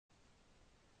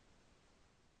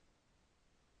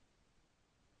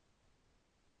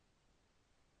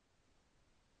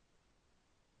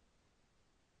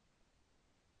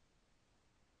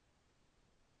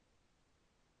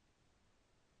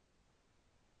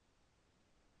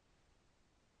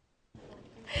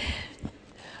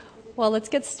Well, let's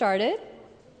get started.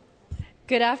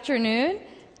 Good afternoon.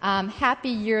 Happy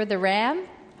Year of the Ram.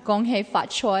 Gong Hei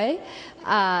Fat Choi.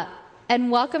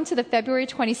 And welcome to the February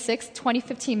 26,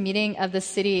 2015 meeting of the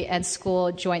City and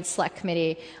School Joint Select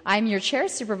Committee. I'm your chair,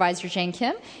 Supervisor Jane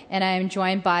Kim, and I am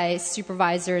joined by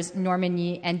Supervisors Norman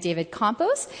Yee and David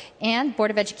Campos, and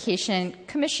Board of Education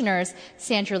Commissioners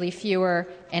Sandra Lee Fewer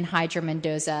and Hydra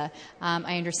Mendoza.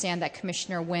 I understand that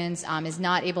Commissioner Wins is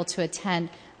not able to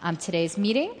attend today's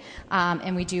meeting,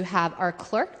 and we do have our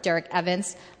clerk, Derek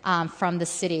Evans, from the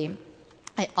city.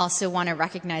 I also want to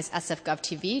recognize SF Gov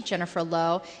TV, Jennifer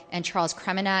Lowe and Charles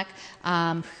Kremenak,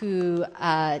 who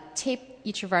tape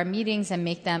each of our meetings and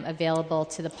make them available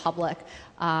to the public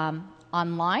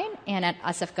online and at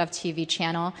SF Gov TV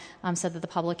channel so that the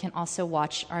public can also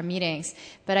watch our meetings.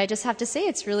 But I just have to say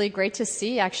it's really great to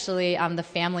see actually the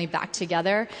family back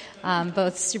together.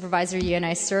 Both Supervisor Yee and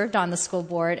I served on the school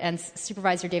board, and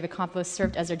Supervisor David Campos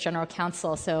served as our general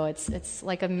counsel, so it's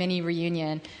like a mini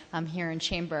reunion here in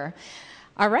Chamber.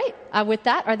 All right. With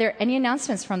that, are there any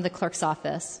announcements from the clerk's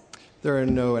office? There are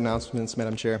no announcements,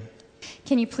 Madam Chair.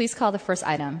 Can you please call the first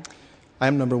item?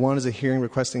 Item number 1 is a hearing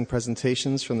requesting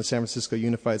presentations from the San Francisco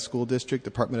Unified School District,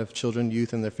 Department of Children,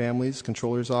 Youth, and Their Families,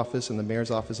 Controller's Office, and the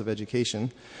Mayor's Office of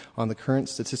Education on the current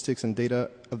statistics and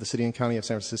data of the City and County of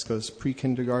San Francisco's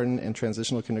pre-kindergarten and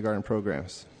transitional kindergarten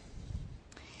programs.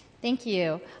 Thank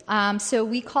you. So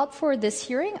we called for this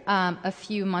hearing a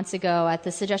few months ago at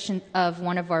the suggestion of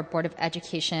one of our Board of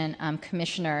Education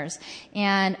commissioners.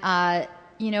 And,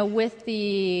 with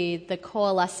the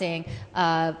coalescing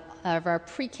of our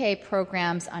pre-K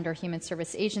programs under Human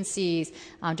Service Agencies,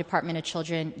 Department of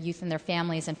Children, Youth, and Their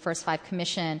Families, and First Five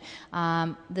Commission,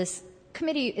 this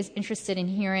committee is interested in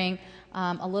hearing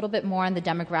a little bit more on the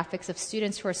demographics of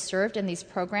students who are served in these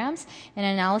programs, an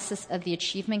analysis of the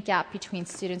achievement gap between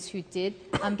students who did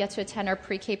get to attend our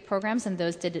pre-K programs and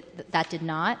those that did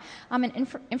not, and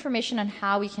information on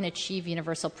how we can achieve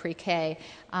universal pre-K,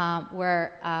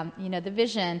 where the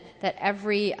vision that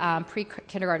every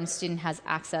pre-kindergarten student has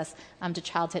access to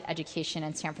childhood education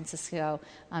in San Francisco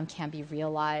can be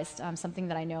realized, something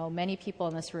that I know many people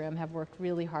in this room have worked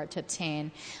really hard to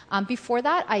obtain. Before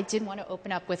that, I did want to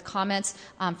open up with comments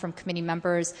from committee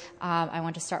members. I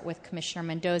want to start with Commissioner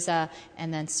Mendoza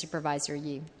and then Supervisor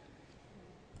Yee.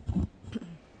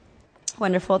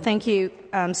 Wonderful. Thank you,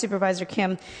 Supervisor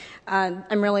Kim.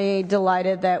 I'm really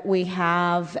delighted that we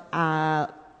have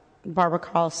Barbara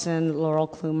Carlson, Laurel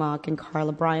Klumak, and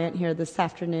Carla Bryant here this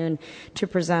afternoon to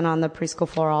present on the Preschool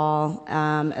for All,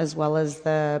 as well as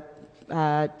the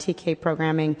TK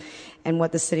programming and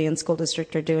what the city and school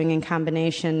district are doing in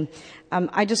combination.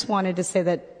 I just wanted to say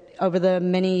that over the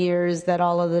many years that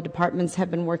all of the departments have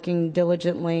been working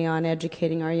diligently on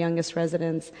educating our youngest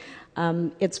residents,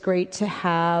 it's great to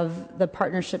have the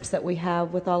partnerships that we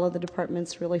have with all of the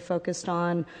departments really focused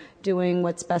on doing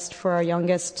what's best for our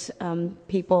youngest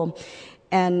people.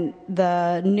 And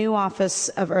the new Office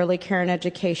of Early Care and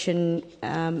Education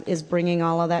is bringing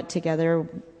all of that together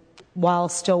while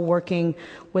still working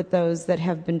with those that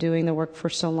have been doing the work for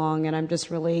so long. And I'm just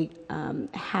really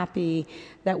happy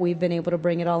that we've been able to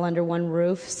bring it all under one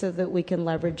roof so that we can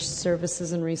leverage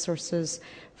services and resources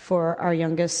for our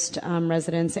youngest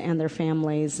residents and their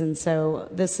families. And so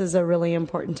this is a really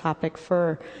important topic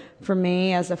for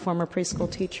me as a former preschool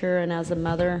teacher and as a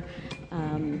mother.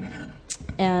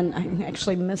 And I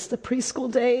actually missed the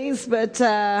preschool days, but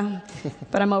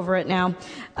I'm over it now.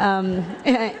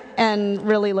 And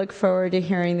really look forward to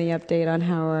hearing the update on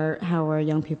how our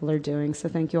young people are doing. So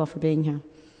thank you all for being here.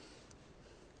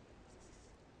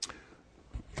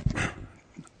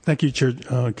 Thank you, Chair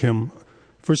Kim.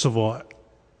 First of all,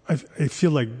 I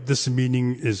feel like this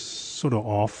meeting is sort of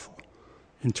off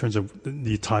in terms of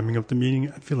the timing of the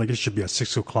meeting. I feel like it should be at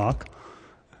 6 o'clock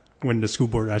when the school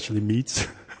board actually meets.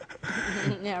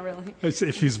 Yeah, really.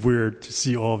 It feels weird to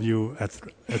see all of you at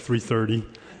 3:30.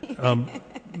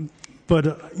 But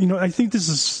I think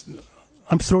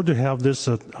I'm thrilled to have this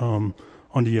on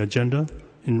the agenda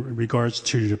in regards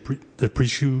to the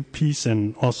preschool piece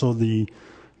and also the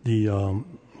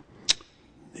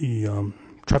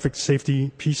traffic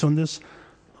safety piece on this.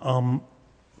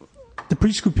 The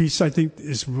preschool piece, I think,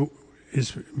 is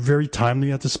very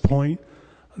timely at this point.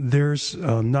 There's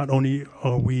not only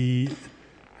are we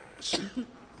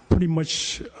pretty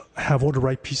much have all the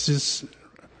right pieces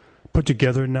put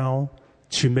together now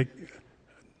to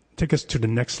take us to the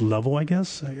next level, I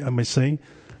guess I might say.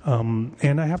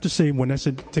 And I have to say, when I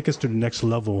said take us to the next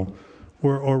level,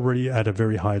 we're already at a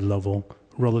very high level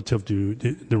relative to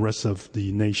the rest of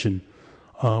the nation.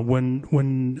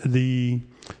 When the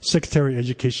Secretary of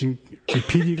Education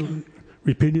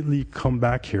repeatedly come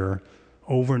back here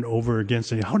over and over again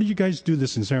saying, how do you guys do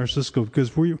this in San Francisco?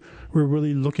 Because we're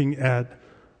really looking at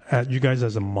you guys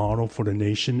as a model for the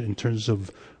nation in terms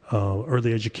of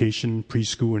early education,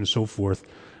 preschool, and so forth.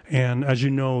 And as you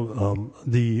know,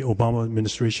 the Obama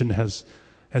administration has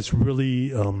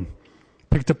really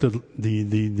picked up the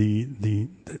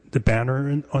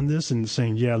banner on this and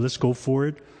saying, yeah, let's go for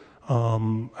it.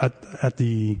 At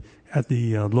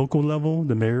the local level,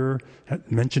 the mayor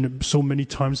had mentioned it so many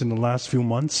times in the last few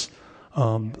months.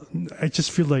 I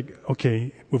just feel like,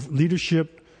 okay, with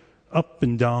leadership up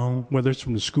and down, whether it's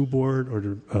from the school board or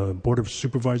the board of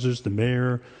supervisors, the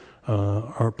mayor,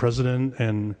 our president,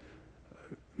 and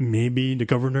maybe the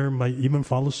governor might even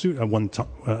follow suit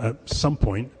at some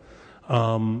point.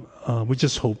 We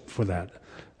just hope for that.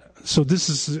 So this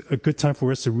is a good time for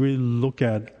us to really look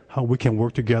at how we can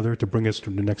work together to bring us to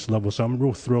the next level. So I'm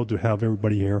real thrilled to have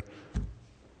everybody here.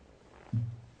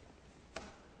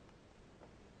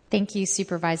 Thank you,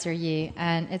 Supervisor Yee.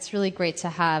 And it's really great to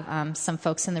have some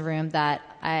folks in the room that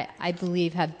I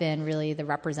believe have been really the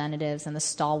representatives and the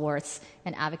stalwarts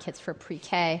and advocates for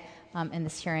pre-K in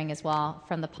this hearing as well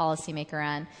from the policymaker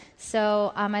end.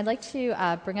 So I'd like to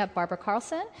bring up Barbara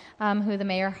Carlson, who the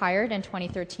mayor hired in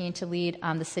 2013 to lead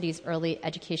the city's early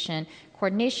education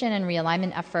coordination and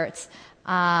realignment efforts.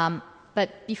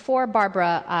 But before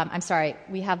Barbara,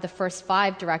 we have the first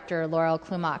 5 director, Laurel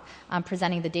Klumak,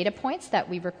 presenting the data points that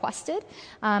we requested.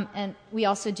 And we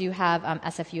also do have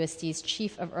SFUSD's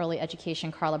Chief of Early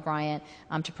Education, Carla Bryant,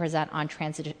 to present on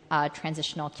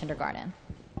transitional kindergarten.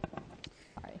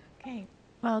 Okay.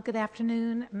 Well, good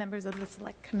afternoon, members of the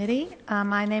Select Committee.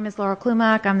 My name is Laurel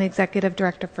Klumak. I'm the Executive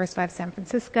Director of First 5 San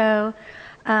Francisco.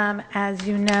 As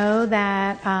you know,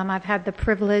 that I've had the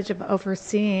privilege of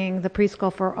overseeing the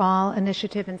Preschool for All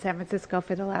initiative in San Francisco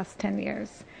for the last 10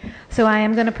 years. So I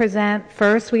am going to present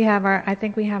first. I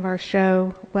think we have our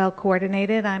show well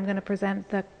coordinated. I'm going to present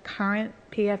the current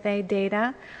PFA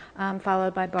data,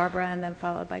 followed by Barbara, and then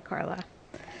followed by Carla.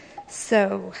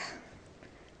 So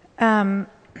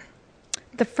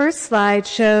the first slide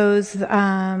shows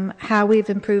how we've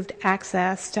improved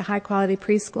access to high-quality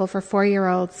preschool for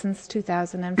 4-year-olds since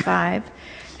 2005.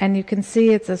 And you can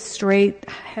see it's a straight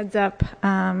heads-up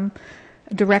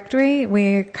directory.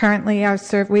 We currently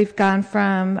we've gone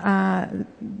from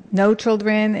no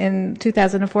children in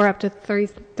 2004 up to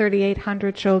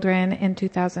 3,800 children in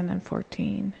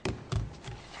 2014.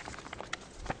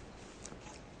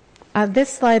 This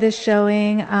slide is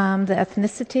showing the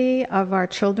ethnicity of our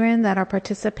children that are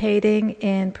participating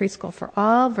in Preschool for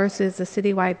All versus the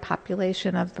citywide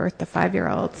population of birth to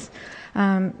 5-year-olds.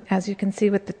 As you can see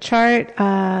with the chart,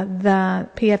 the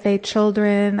PFA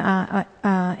children,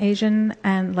 Asian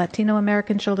and Latino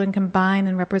American children combined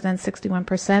and represent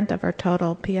 61% of our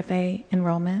total PFA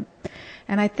enrollment.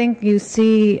 And I think you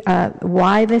see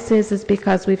why this is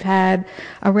because we've had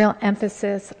a real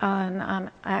emphasis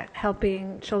on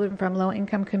helping children from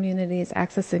low-income communities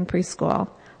accessing preschool.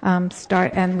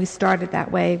 And we started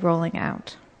that way rolling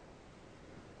out.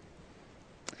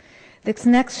 This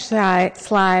next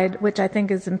slide, which I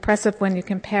think is impressive when you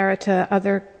compare it to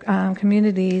other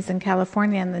communities in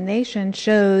California and the nation,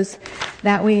 shows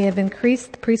that we have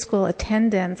increased preschool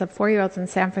attendance of 4-year-olds in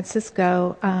San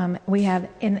Francisco. We have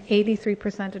an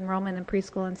 83% enrollment in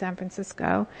preschool in San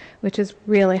Francisco, which is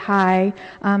really high.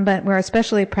 But we're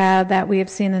especially proud that we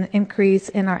have seen an increase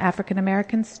in our African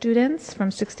American students from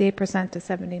 68% to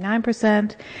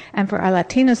 79%, and for our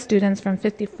Latino students from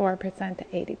 54% to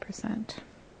 80%.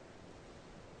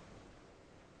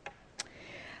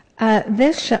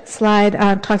 This slide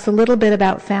talks a little bit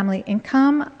about family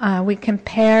income. We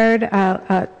compared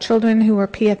children who were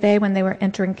PFA when they were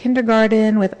entering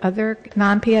kindergarten with other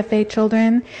non-PFA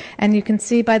children, and you can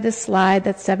see by this slide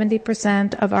that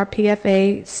 70% of our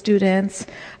PFA students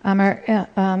earn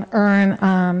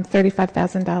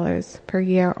 $35,000 per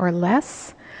year or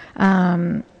less.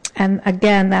 And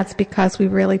again, that's because we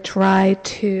really try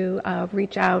to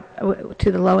reach out to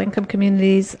the low-income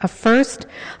communities first,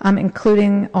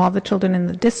 including all the children in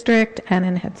the district and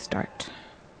in Head Start.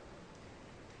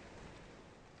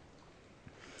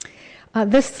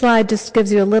 This slide just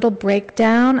gives you a little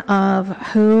breakdown of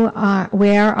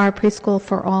where our Preschool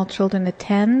for All children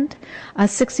attend.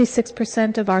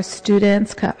 66% of our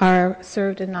students are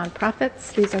served in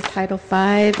nonprofits. These are Title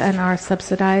V and our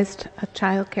subsidized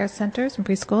child care centers and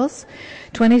preschools.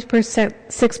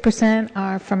 6%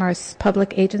 are from our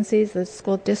public agencies, the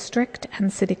school district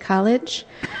and city college.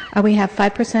 We have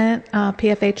 5%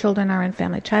 PFA children are in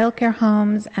family child care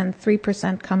homes, and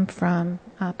 3% come from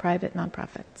private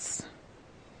nonprofits.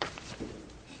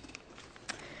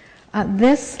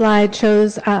 This slide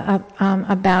shows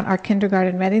about our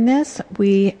kindergarten readiness.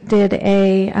 We did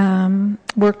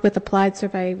worked with Applied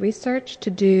Survey Research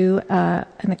to do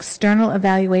an external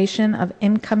evaluation of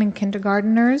incoming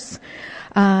kindergarteners,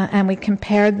 and we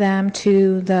compared them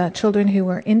to the children who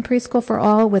were in Preschool for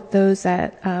All with those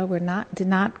that did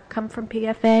not come from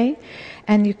PFA.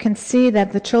 And you can see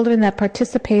that the children that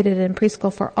participated in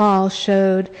Preschool for All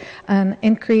showed an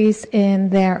increase in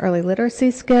their early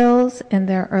literacy skills, in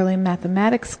their early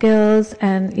mathematics skills,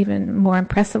 and even more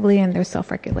impressively in their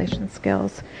self-regulation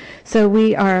skills. So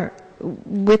we are,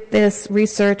 with this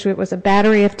research, it was a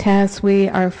battery of tests, we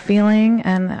are feeling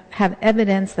and have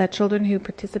evidence that children who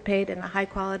participate in a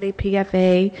high-quality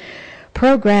PFA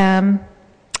program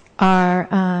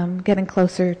are getting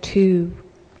closer to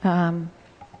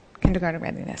kindergarten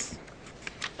readiness.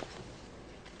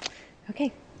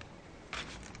 Okay.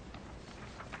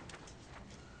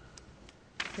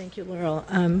 Thank you, Laurel.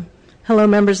 Hello,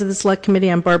 members of the Select Committee.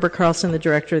 I'm Barbara Carlson, the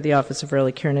Director of the Office of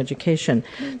Early Care and Education.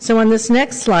 So on this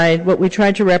next slide, what we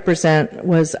tried to represent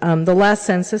was the last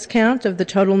census count of the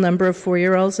total number of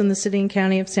 4-year-olds in the city and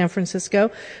county of San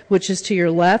Francisco, which is to your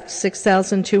left,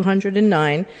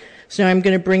 6,209. So I'm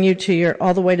going to bring you to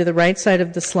all the way to the right side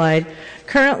of the slide.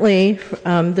 Currently,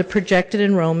 the projected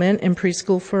enrollment in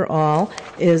Preschool for All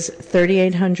is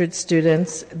 3,800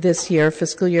 students this year,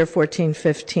 fiscal year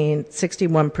 14-15,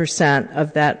 61%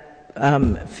 of that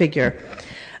figure.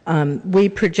 We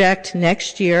project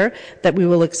next year that we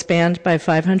will expand by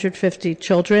 550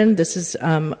 children. This is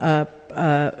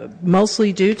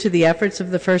mostly due to the efforts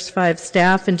of the first 5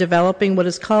 staff in developing what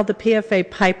is called the PFA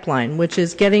pipeline, which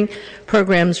is getting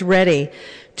programs ready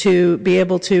to be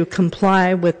able to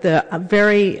comply with the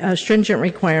very stringent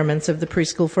requirements of the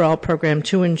Preschool for All program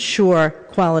to ensure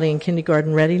quality and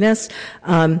kindergarten readiness.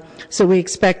 So we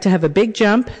expect to have a big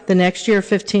jump the next year,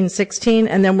 15-16,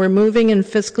 and then we're moving in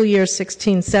fiscal year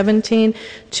 16-17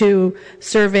 to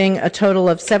serving a total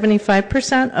of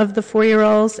 75% of the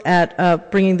 4-year-olds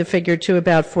at bringing the figure to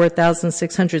about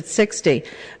 4,660.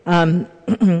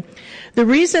 The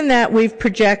reason that we've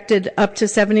projected up to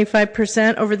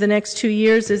 75% over the next 2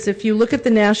 years is if you look at the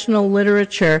national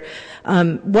literature,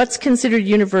 what's considered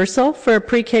universal for a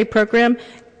pre-K program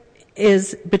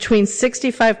is between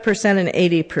 65% and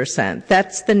 80%.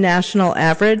 That's the national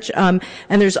average, and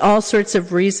there's all sorts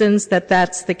of reasons that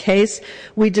that's the case.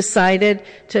 We decided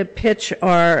to pitch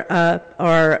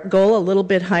our goal a little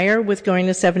bit higher with going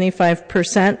to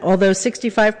 75%, although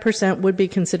 65% would be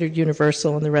considered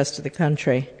universal in the rest of the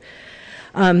country.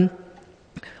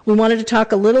 We wanted to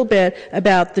talk a little bit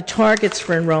about the targets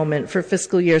for enrollment for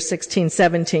fiscal year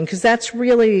 16-17, because that's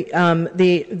really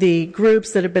the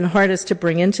groups that have been hardest to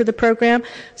bring into the program.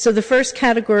 So the first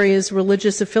category is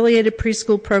religious affiliated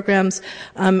preschool programs.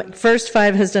 First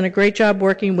Five has done a great job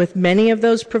working with many of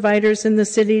those providers in the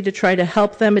city to try to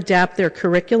help them adapt their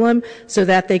curriculum so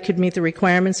that they could meet the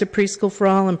requirements of Preschool for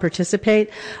All and participate.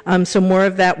 So more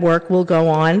of that work will go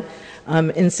on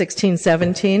in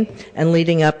 16-17 and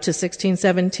leading up to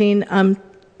 16-17.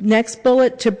 Next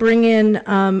bullet, to bring in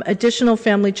additional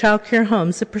family child care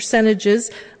homes. The percentage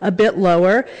is a bit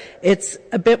lower. It's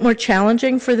a bit more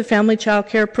challenging for the family child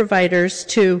care providers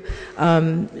to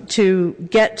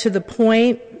get to the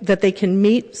point that they can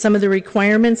meet some of the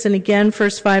requirements. And again,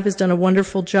 First Five has done a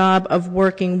wonderful job of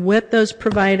working with those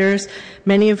providers,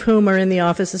 many of whom are in the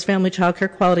Office's Family Child Care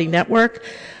Quality Network.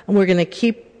 And we're going to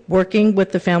keep working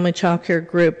with the Family Child Care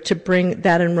Group to bring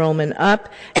that enrollment up.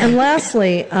 And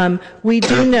lastly, we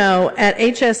do know at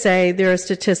HSA there are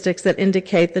statistics that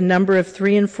indicate the number of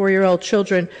 3- and 4-year-old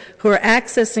children who are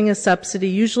accessing a subsidy,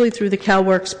 usually through the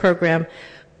CalWORKS program.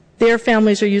 Their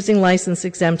families are using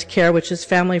license-exempt care, which is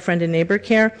family, friend, and neighbor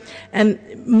care. And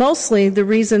mostly the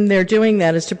reason they're doing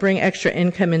that is to bring extra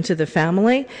income into the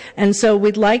family. And so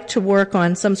we'd like to work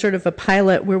on some sort of a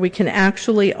pilot where we can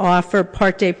actually offer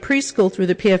part-day preschool through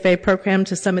the PFA program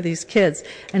to some of these kids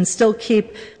and still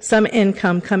keep some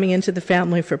income coming into the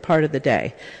family for part of the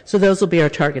day. So those will be our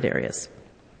target areas.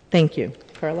 Thank you.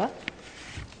 Carla?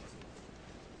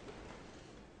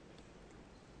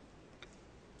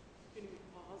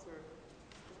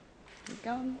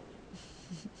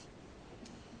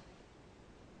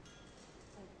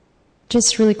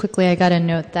 Just really quickly, I got a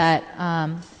note that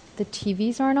the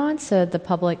TVs aren't on, so the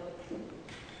public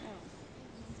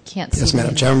can't see. Yes,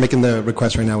 Madam Chair, I'm making the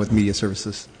request right now with Media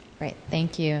Services. Right,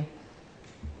 thank you.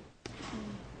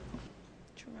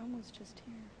 Jerome was just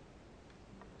here.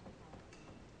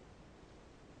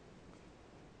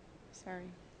 Sorry.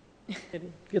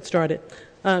 Get started.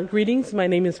 Greetings. My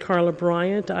name is Carla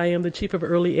Bryant. I am the Chief of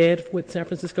Early Ed with San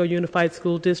Francisco Unified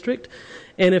School District.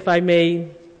 And if I may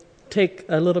take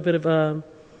a little bit of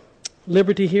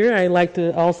liberty here. I'd like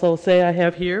to also say I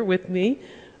have here with me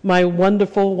my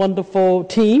wonderful, wonderful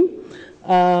team.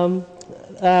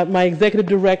 My executive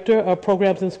director of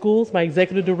programs in schools, my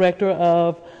executive director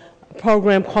of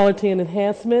program quality and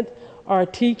enhancement, our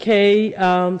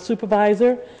TK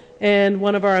supervisor, and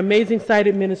one of our amazing site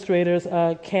administrators,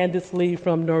 Candace Lee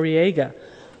from Noriega.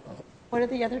 What are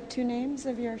the other two names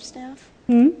of your staff?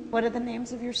 What are the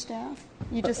names of your staff?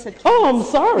 You just said. Oh, I'm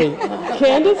sorry.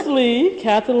 Candace Lee,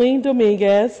 Kathleen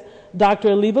Dominguez, Dr.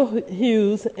 Aliba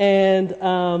Hughes, and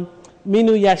Minu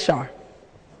Yashar.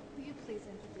 Will you please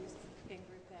introduce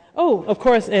Ingrid? Oh, of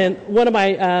course, and one of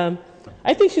my,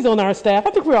 I think she's on our staff,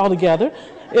 I think we're all together,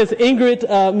 is Ingrid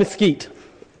Mesquite.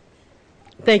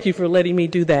 Thank you for letting me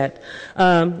do that.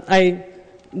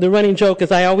 The running joke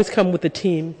is I always come with a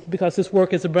team because this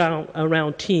work is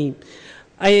around team.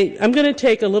 I'm going to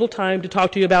take a little time to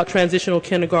talk to you about transitional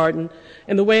kindergarten,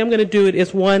 and the way I'm going to do it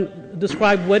is, one,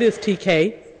 describe what is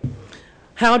TK,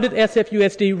 how did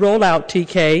SFUSD roll out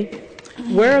TK,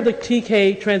 where are the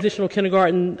TK transitional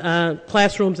kindergarten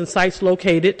classrooms and sites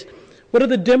located, what are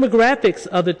the demographics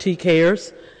of the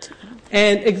TKers,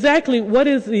 and exactly what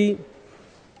is the...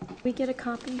 We get a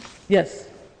copy? Yes.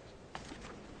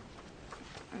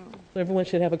 So everyone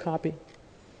should have a copy.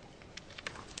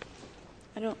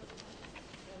 I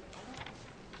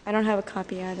don't have a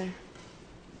copy either.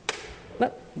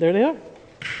 No, there they are.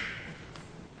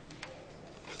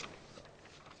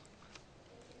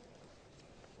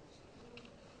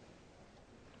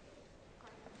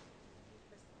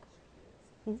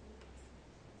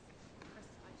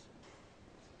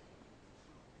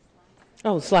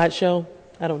 Oh, slideshow.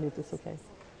 I don't need this, okay.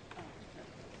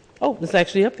 Oh, it's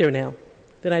actually up there now.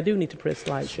 Then I do need to press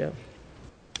slideshow.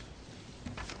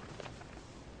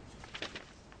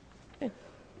 Okay.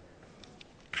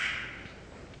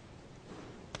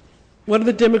 What are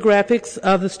the demographics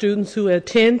of the students who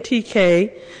attend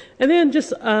TK? And then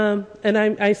just, and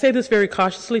I say this very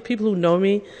cautiously, people who know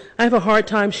me, I have a hard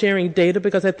time sharing data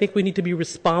because I think we need to be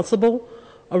responsible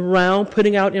around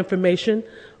putting out information.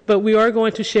 But we are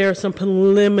going to share some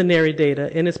preliminary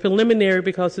data, and it's preliminary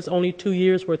because it's only 2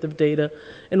 years worth of data,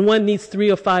 and one needs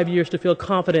 3 or 5 years to feel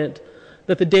confident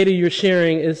that the data you're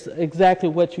sharing is exactly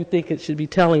what you think it should be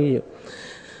telling you.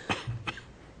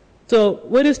 So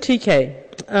what is TK?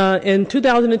 In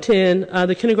 2010,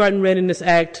 the Kindergarten Readiness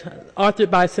Act, authored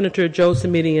by Senator Joe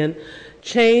Simitian,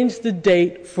 changed the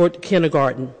date for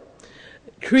kindergarten.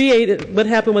 What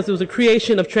happened was there was a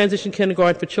creation of transition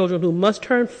kindergarten for children who must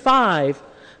turn 5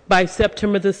 by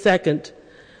September the 2nd,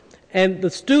 and the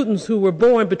students who were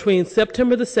born between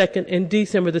September the 2nd and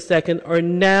December the 2nd are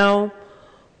now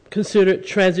considered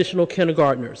transitional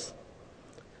kindergartners.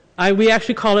 We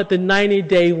actually call it the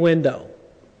 90-day window.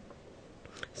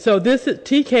 So this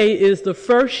TK is the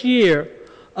first year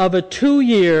of a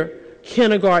 2-year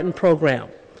kindergarten program.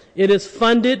 It is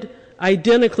funded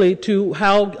identically to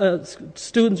how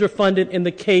students are funded in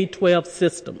the K-12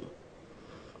 system.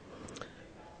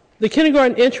 The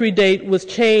kindergarten entry date was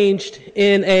changed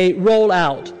in a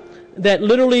rollout that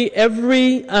literally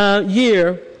every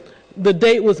year the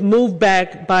date was moved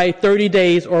back by 30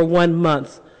 days or 1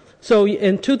 month. So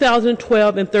in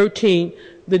 2012 and 13,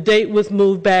 the date was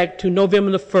moved back to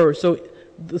November the 1st. So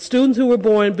the students who were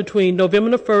born between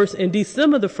November the 1st and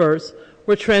December the 1st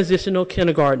were transitional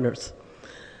kindergartners.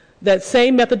 That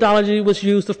same methodology was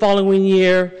used the following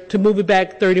year to move it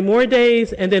back 30 more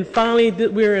days, and then finally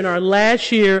we're in our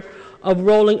last year of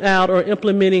rolling out or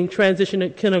implementing transition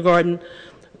kindergarten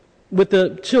with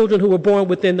the children who were born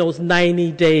within those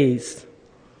 90 days.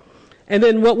 And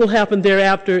then what will happen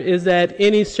thereafter is that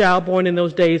any child born in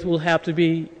those days will have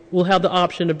the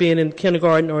option of being in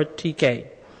kindergarten or TK.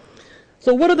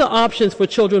 So what are the options for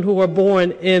children who are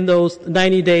born in that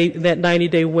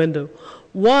 90-day window?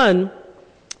 One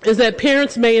is that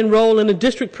parents may enroll in a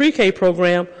district pre-K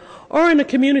program or in a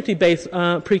community-based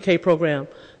pre-K program.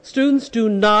 Students do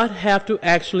not have to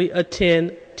actually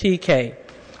attend TK.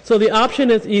 So the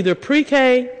option is either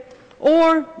pre-K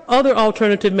or other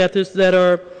alternative methods that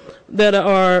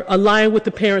are aligned with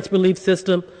the parents' belief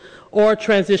system, or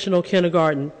transitional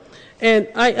kindergarten. And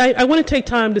I want to take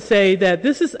time to say that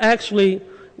this is actually,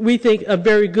 we think, a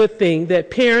very good thing, that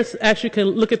parents actually can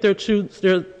look at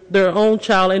their own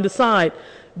child and decide,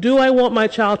 do I want my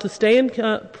child to stay in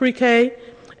pre-K?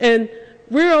 And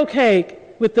we're okay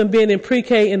with them being in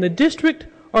pre-K in the district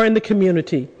or in the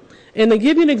community. And to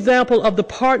give you an example of the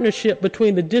partnership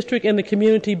between the district and the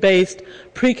community-based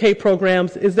pre-K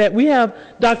programs is that we have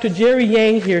Dr. Jerry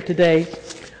Yang here today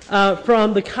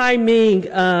from the Kai Ming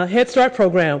Head Start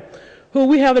program, who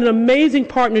we have an amazing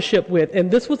partnership with. And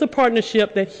this was a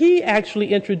partnership that he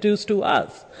actually introduced to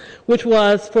us, which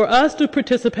was for us to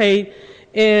participate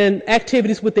in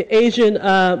activities with the Asian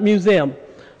Museum.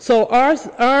 So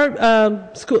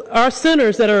our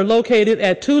centers that are located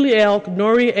at Tule Elk,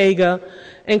 Noriega,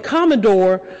 and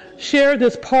Commodore share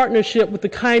this partnership with the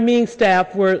Kaiming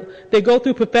staff where they go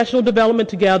through professional development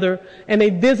together and they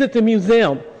visit the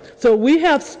museum. So we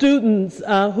have students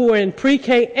who are in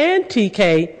pre-K and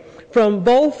TK from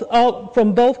both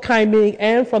Kaiming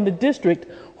and from the district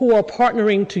who are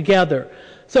partnering together.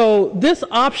 So this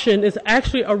option is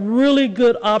actually a really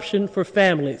good option for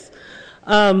families.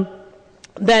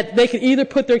 That they can either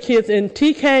put their kids in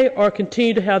TK or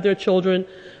continue to have their children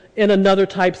in another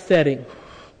type setting.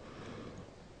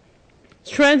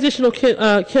 Transitional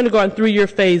kindergarten 3-year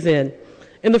phase-in.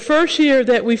 In the first year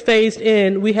that we phased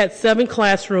in, we had 7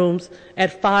 classrooms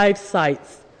at 5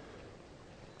 sites.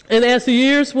 And as the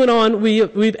years went on,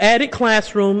 we've added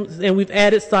classrooms and we've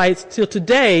added sites till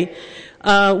today.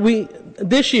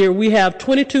 This year we have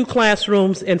 22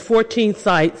 classrooms and 14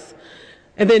 sites.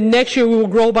 And then next year we will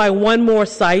grow by 1 more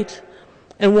site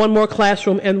and 1 more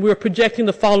classroom. And we're projecting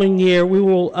the following year we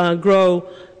will grow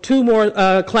 2 more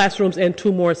classrooms and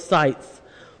 2 more sites.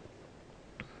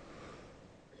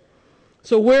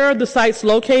 So where are the sites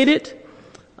located?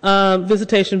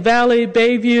 Visitation Valley,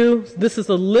 Bayview. This is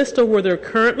a list of where they're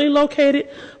currently located.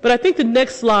 But I think the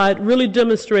next slide really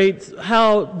demonstrates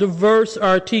how diverse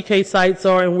our TK sites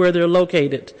are and where they're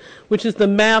located, which is the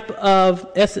map of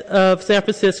San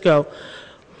Francisco.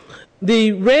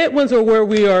 The red ones are where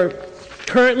we are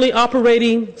currently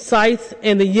operating sites,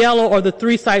 and the yellow are the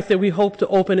 3 sites that we hope to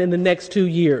open in the next 2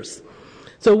 years.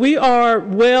 So we are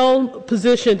well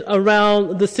positioned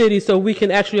around the city so we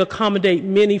can actually accommodate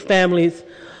many families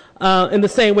in the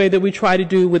same way that we try to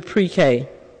do with pre-K.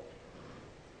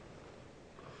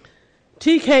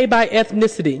 TK by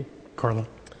ethnicity. Carla.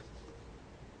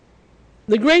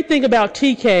 The great thing about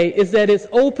TK is that it's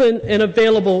open and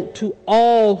available to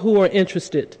all who are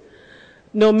interested.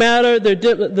 No matter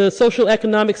the social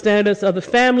economic status of the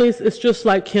families, it's just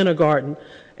like kindergarten.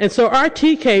 And so our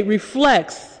TK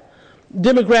reflects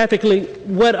demographically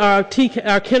what our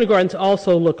kindergartens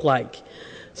also look like.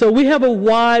 So we have a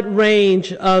wide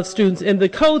range of students, and the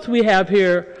codes we have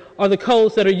here are the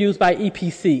codes that are used by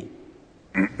EPC.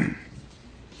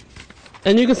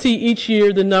 And you can see each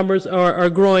year the numbers are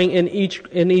growing in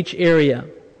each area.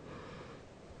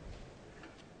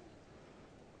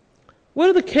 What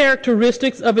are the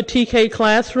characteristics of a TK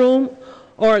classroom?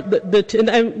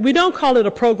 And we don't call it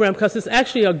a program because it's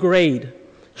actually a grade.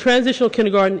 Transitional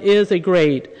kindergarten is a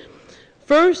grade.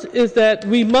 First is that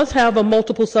we must have a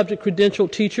multiple subject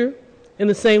credentialed teacher in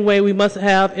the same way we must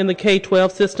have in the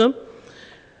K-12 system.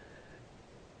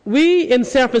 We in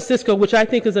San Francisco, which I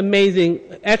think is amazing,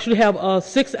 actually have a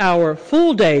 6-hour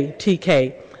full day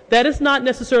TK. That is not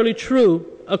necessarily true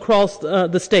across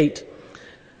the state.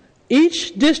 Every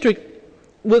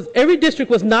district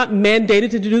was not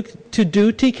mandated to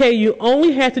do TK. You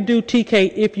only had to do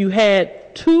TK if you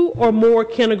had 2 or more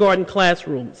kindergarten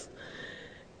classrooms.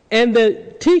 And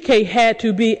the TK had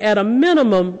to be at a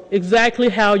minimum exactly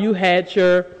how you had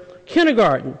your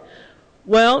kindergarten.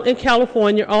 Well, in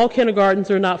California, all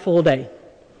kindergartens are not full day.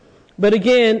 But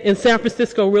again, in San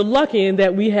Francisco, we're lucky in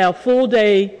that we have full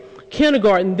day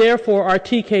kindergarten, therefore our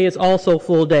TK is also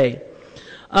full day.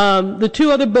 The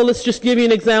 2 other bullets just give you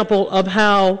an example of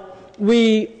how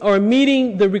we are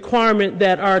meeting the requirement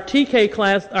that our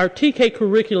TK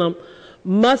curriculum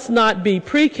must not be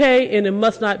pre-K and it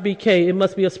must not be K. It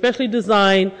must be a specially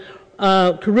designed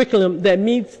curriculum that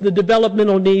meets the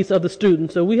developmental needs of the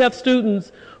students. So we have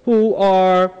students who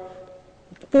are,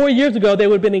 4 years ago, they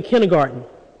would have been in kindergarten.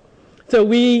 So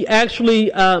we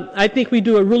actually, I think we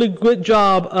do a really good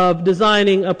job of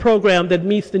designing a program that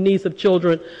meets the needs of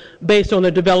children based on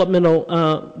their developmental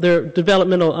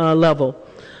level.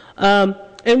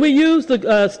 And we use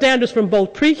the standards from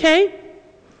both pre-K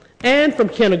and from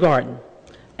kindergarten.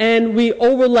 And we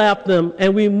overlap them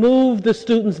and we move the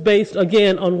students based,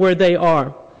 again, on where they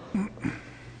are.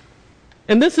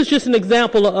 And this is just an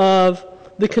example of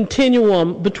the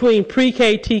continuum between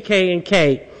pre-K, TK, and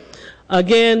K.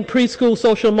 Again, preschool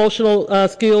social emotional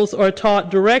skills are taught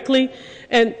directly.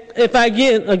 And if I'm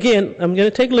going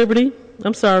to take liberty,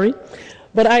 I'm sorry,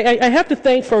 but I have to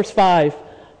thank First Five.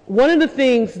 One of the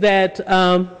things that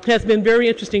has been very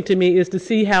interesting to me is to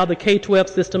see how the K-12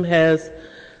 system has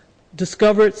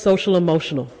discovered social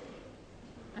emotional.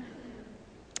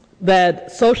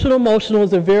 That social emotional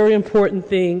is a very important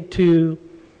thing to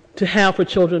have for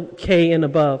children K and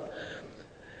above.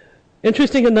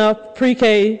 Interesting enough,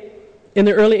 pre-K in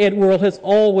the early ed world has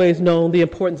always known the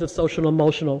importance of social and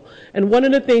emotional. And one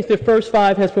of the things that First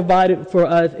Five has provided for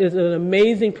us is an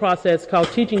amazing process called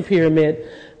Teaching Pyramid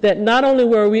that not only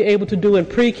were we able to do in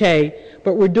pre-K,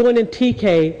 but we're doing in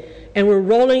TK, and we're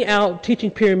rolling out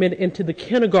Teaching Pyramid into the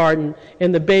kindergarten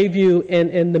in the Bayview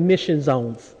and the mission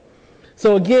zones.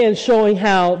 So again, showing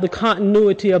how the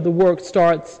continuity of the work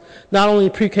starts not only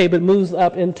in pre-K, but moves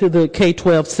up into the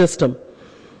K-12 system.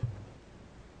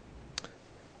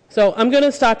 So I'm going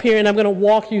to stop here and I'm going to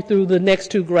walk you through the next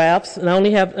two graphs, and I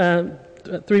only have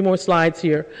 3 more slides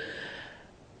here.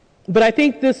 But I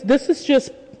think this is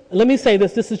just, let me say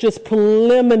this is just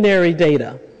preliminary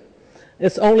data.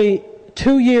 It's only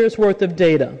 2 years worth of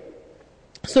data.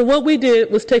 So what we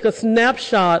did was take a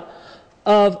snapshot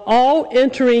of all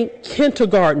entering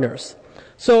kindergartners.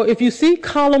 So if you see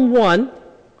column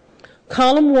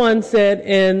 1 said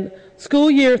in school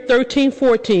year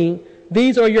 13-14,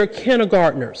 these are your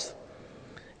kindergartners.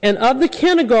 And of the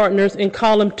kindergartners in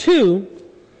column 2,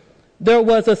 there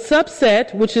was a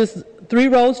subset, which is 3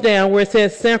 rows down, where it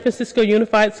says San Francisco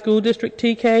Unified School District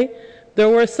TK. There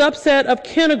were a subset of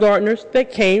kindergartners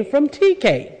that came from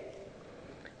TK.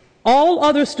 All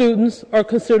other students are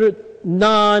considered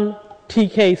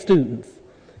non-TK students.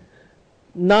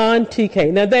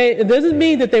 Non-TK. Now, it doesn't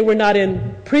mean that they were not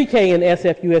in pre-K in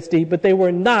SFUSD, but they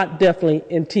were not definitely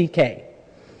in TK.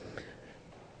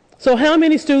 So how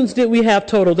many students did we have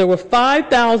total? There were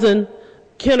 5,000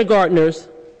 kindergartners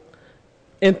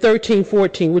in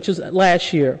 13-14, which was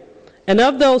last year. And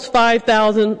of those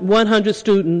 5,100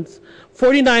 students,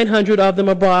 4,900 of them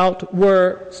about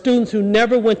were students who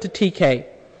never went to TK.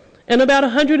 And about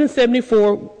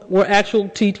 174 were actual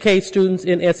TK students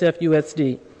in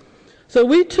SFUSD. So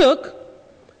we took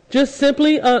just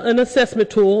simply an assessment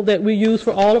tool that we use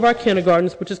for all of our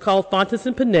kindergartens, which is called Fontes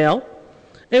and Pinnell.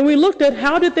 And we looked at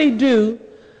how did they do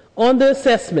on the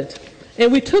assessment.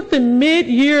 And we took the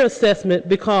mid-year assessment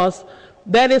because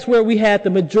that is where we had the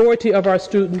majority of our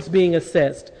students being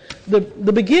assessed. The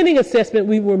beginning assessment,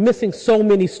 we were missing so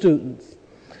many students.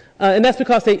 And that's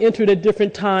because they entered at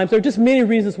different times. There are just many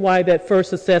reasons why that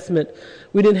first assessment,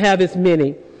 we didn't have as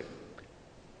many.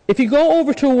 If you go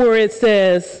over to where it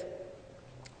says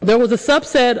there was a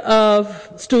subset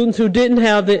of students who didn't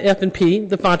have the F&P,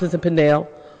 the Fontes and Pinnell,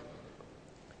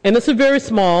 and it's a very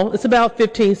small, it's about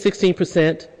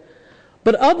 15-16%.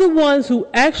 But of the ones who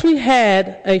actually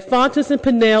had a Fontes and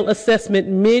Pinnell assessment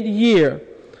mid-year,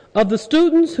 of the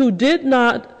students who did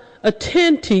not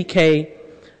attend TK,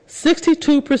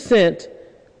 62%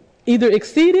 either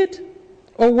exceeded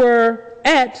or were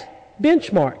at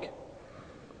benchmark.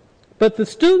 But the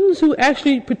students who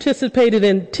actually participated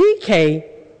in TK,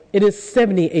 it is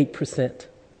 78%.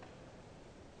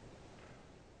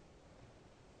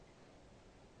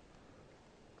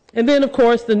 And then, of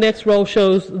course, the next row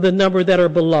shows the number that are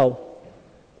below.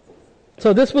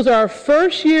 So this was our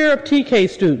first year of TK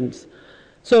students.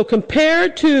 So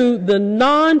compared to the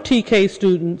non-TK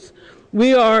students,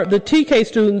 the TK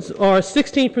students are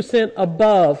 16%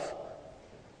 above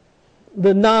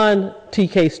the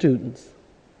non-TK students.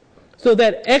 So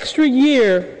that extra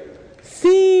year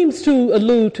seems to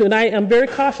allude to, and I'm very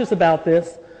cautious about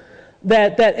this,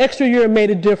 that extra year made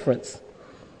a difference.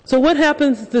 So what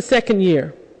happens the second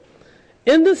year?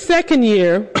 In the second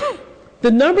year, the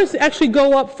numbers actually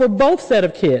go up for both set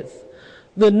of kids.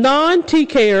 The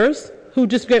non-TKers, who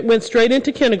just went straight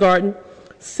into kindergarten,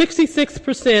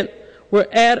 66%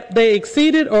 they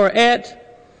exceeded or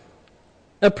at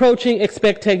approaching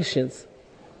expectations.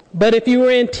 But if you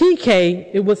were in TK,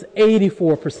 it was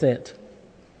 84%.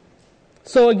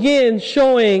 So again,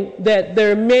 showing that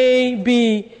there may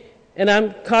be, and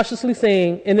I'm cautiously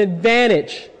saying, an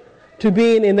advantage to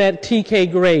being in that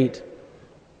TK grade.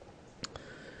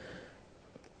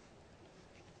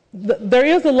 There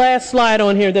is a last slide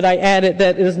on here that I added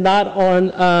that is not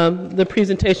on the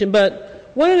presentation,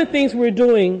 but one of the things we're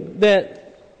doing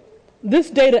that this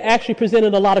data actually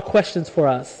presented a lot of questions for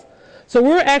us. So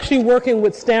we're actually working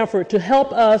with Stanford to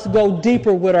help us go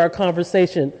deeper with our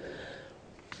conversation.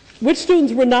 Which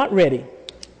students were not ready?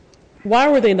 Why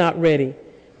were they not ready?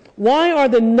 Why are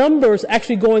the numbers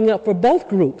actually going up for both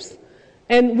groups?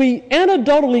 And we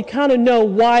anecdotally kind of know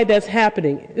why that's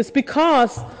happening. It's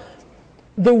because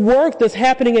the work that's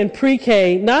happening in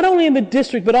pre-K, not only in the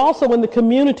district, but also in the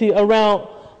community around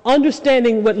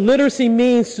understanding what literacy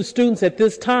means to students at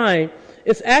this time,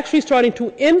 is actually starting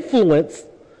to influence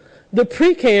the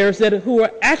pre-Kers who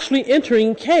are actually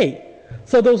entering K.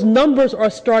 So those numbers are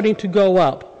starting to go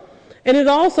up. And it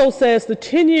also says the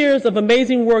 10 years of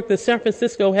amazing work that San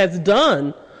Francisco has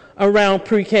done around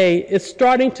pre-K is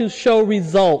starting to show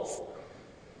results.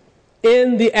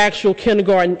 in the actual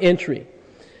kindergarten entry.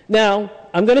 Now,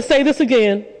 I'm going to say this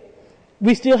again.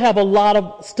 We still have a lot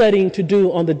of studying to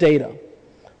do on the data,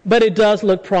 but it does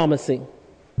look promising.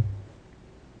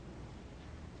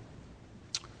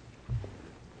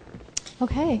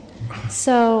 Okay.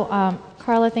 So,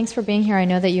 Carla, thanks for being here. I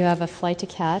know that you have a flight to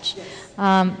catch.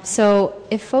 So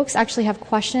if folks actually have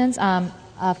questions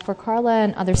for Carla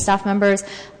and other staff members,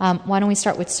 why don't we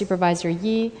start with Supervisor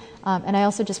Yee? And I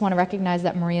also just want to recognize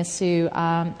that Maria Sue,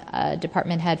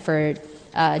 Department Head for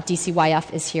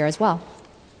DCYF, is here as well.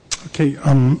 Okay.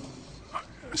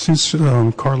 Since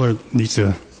Carla needs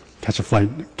to catch a flight,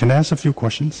 can I ask a few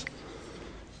questions?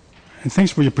 And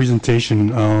thanks for your presentation.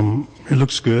 It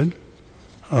looks good.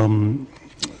 In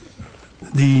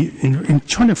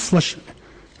trying to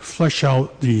flesh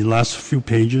out the last few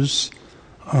pages,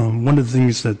 one of the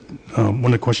things that one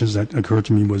of the questions that occurred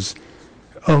to me was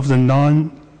of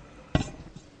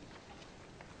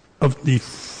the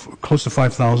close to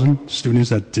 5,000 students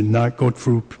that did not go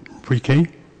through pre-K,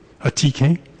 a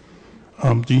TK.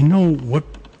 Do you know what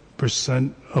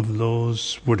percent of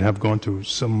those would have gone to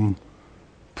some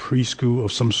preschool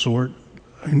of some sort,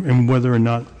 and whether or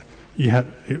not you had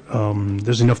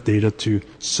there's enough data to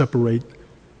separate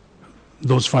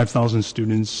those 5,000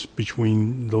 students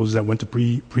between those that went to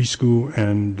preschool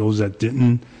and those that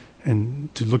didn't,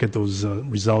 and to look at those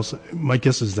results? My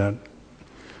guess is that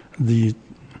the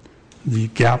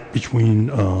gap between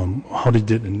how they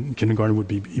did in kindergarten would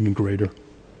be even greater.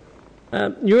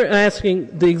 You're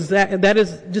asking the exact, that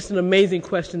is just an amazing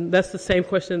question. That's the same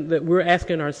question that we're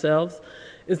asking ourselves,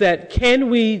 is that can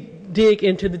we dig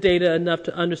into the data enough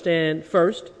to understand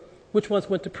first which ones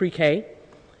went to pre-K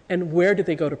and where did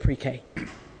they go to pre-K,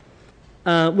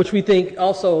 which we think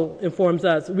also informs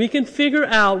us. We can figure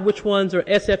out which ones are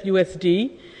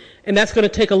SFUSD, and that's going to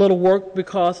take a little work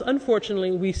because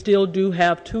unfortunately we still do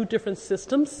have two different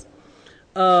systems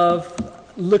of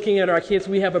looking at our kids.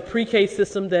 We have a pre-K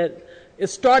system that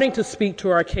is starting to speak to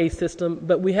our K system,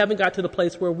 but we haven't got to the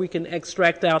place where we can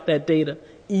extract out that data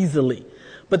easily.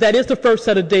 But that is the first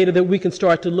set of data that we can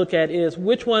start to look at, is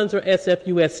which ones are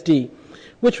SFUSD,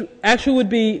 which actually would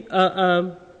be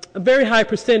a very high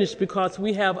percentage because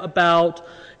we have about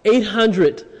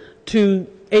 800 to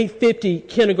 850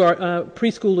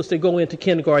 preschoolers that go into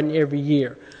kindergarten every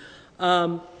year.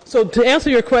 So to answer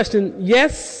your question,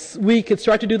 yes, we could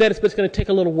start to do that, but it's going to take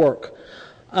a little work.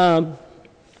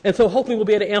 And so hopefully we'll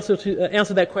be able to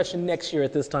answer that question next year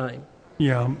at this time.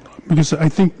 Yeah, because I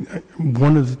think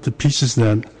one of the pieces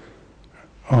that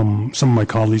some of my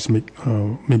colleagues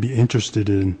may be interested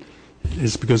in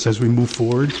is because as we move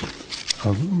forward,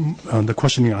 the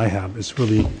questioning I have is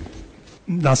really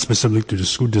not specific to the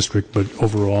school district, but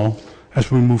overall, as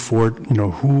we move forward,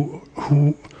 who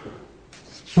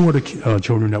are the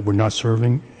children that we're not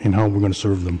serving and how we're going to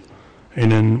serve them.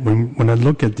 And then when I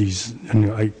look at these,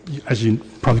 and as you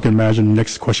probably can imagine, the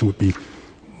next question would be,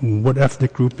 what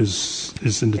ethnic group is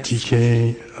in the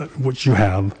TK, which you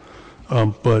have,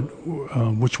 but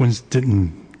which ones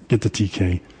didn't get the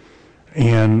TK,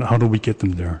 and how do we get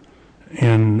them there?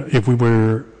 And if we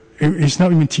were, it's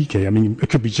not even TK, I mean, it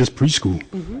could be just preschool,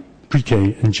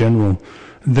 pre-K in general,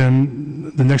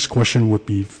 then the next question would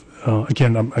be,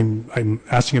 again, I'm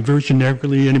asking it very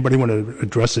generically. Anybody want to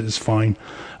address it is fine.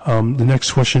 The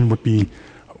next question would be,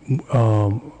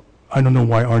 I don't know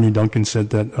why Arnie Duncan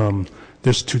said that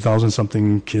there's 2,000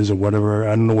 something kids or whatever.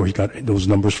 I don't know where he got those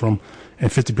numbers from, and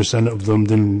 50% of them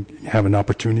didn't have an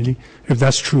opportunity. If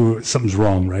that's true, something's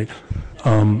wrong, right?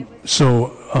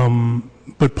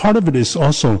 But part of it is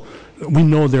also, we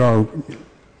know there are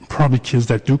probably kids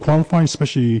that do qualify,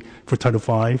 especially for Title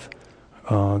V,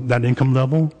 that income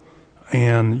level.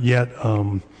 And yet,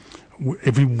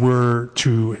 if we were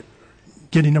to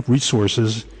get enough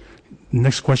resources, the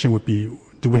next question would be,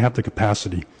 do we have the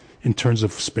capacity in terms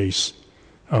of space?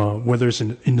 Whether it's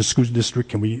in the school district,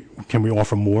 can we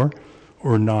offer more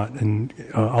or not? And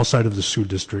outside of the school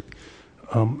district,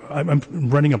 I'm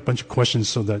running a bunch of questions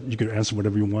so that you can answer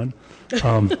whatever you want.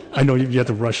 I know you have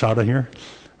to rush out of here.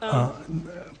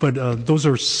 But those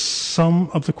are some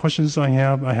of the questions I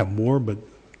have. I have more, but...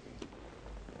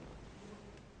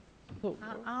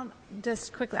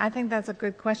 Just quickly, I think that's a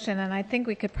good question, and I think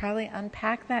we could probably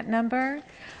unpack that number.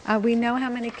 We know how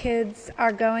many kids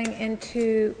are going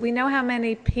into, we know how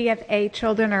many PFA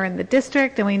children are in the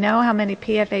district, and we know how many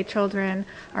PFA children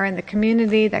are in the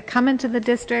community that come into the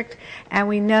district, and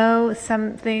we know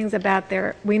some things about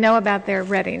their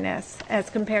readiness as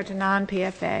compared to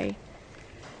non-PFA.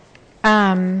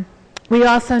 We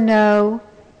also know,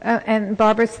 and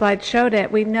Barbara's slide showed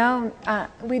it, we do know,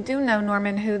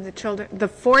 Norman, who the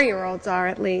 4-year-olds are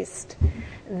at least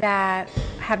that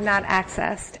have not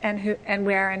accessed and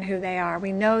where and who they are.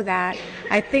 We know that.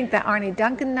 I think the Arnie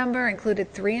Duncan number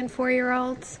included 3 and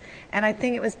 4-year-olds, and I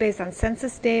think it was based on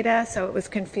census data, so it was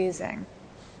confusing.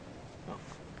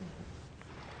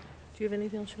 Do you have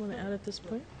anything else you want to add at this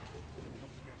point?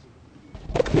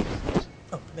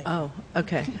 Oh,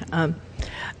 okay.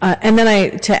 And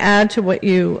then to add to what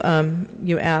you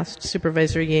asked,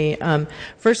 Supervisor Yee,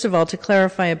 first of all, to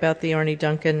clarify about the Arnie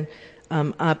Duncan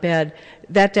op-ed,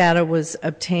 that data was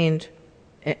obtained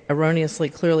erroneously,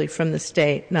 clearly from the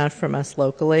state, not from us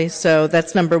locally. So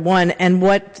that's number one. And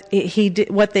what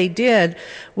they did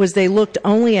was they looked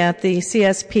only at the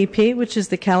CSPP, which is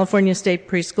the California State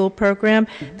Preschool Program.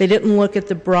 They didn't look at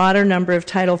the broader number of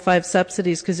Title V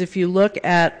subsidies, because if you look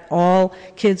at all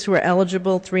kids who are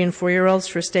eligible, 3 and 4-year-olds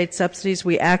for state subsidies,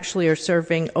 we actually are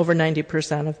serving over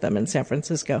 90% of them in San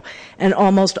Francisco. And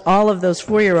almost all of those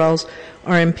 4-year-olds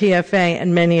are in PFA,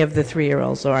 and many of the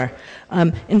 3-year-olds are.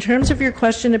 In terms of your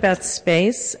question about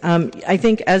space, I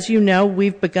think, as you know,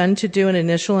 we've begun to do an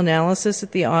initial analysis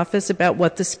at the office about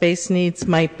what the space needs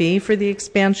might be for the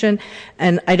expansion,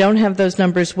 and I don't have those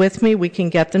numbers with me. We can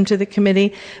get them to the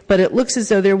committee, but it looks as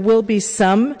though there will be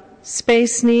some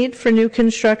space need for new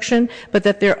construction, but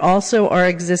that there also are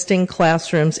existing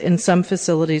classrooms in some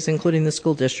facilities, including the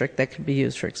school district, that could be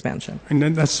used for expansion. And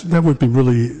then that would be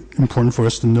really important for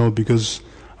us to know, because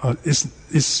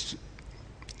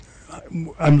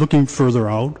I'm looking further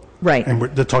out. Right. And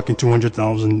they're talking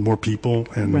 200,000 more people.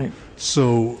 And right.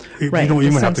 So we don't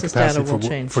even have the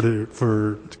capacity for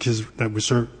the kids that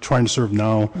we're trying to serve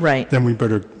now. Right. Then we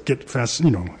better get fast,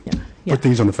 put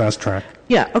things on the fast track.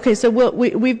 Yeah. Okay. So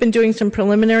we've been doing some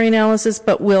preliminary analysis,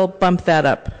 but we'll bump that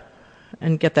up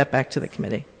and get that back to the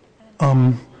committee.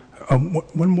 One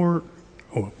more.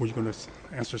 Oh, were you going to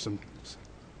answer some?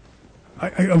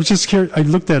 I was just curious. I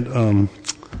looked at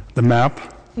the map.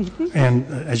 Mm-hmm. And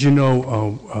as you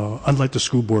know, unlike the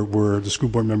school board, where the school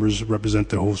board members represent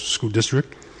the whole school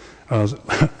district,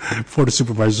 for the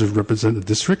supervisors represent the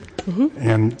district. Mm-hmm.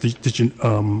 And did you?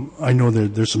 I know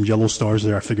that there's some yellow stars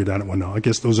there. I figured that one out. I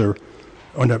guess those are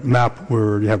on that map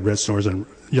where you have red stars and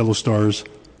yellow stars,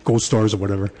 gold stars, or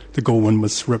whatever. The gold one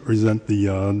must represent the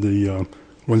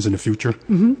ones in the future.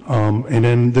 Mm-hmm. And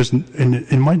then there's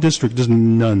in my district there's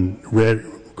none red,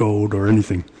 gold, or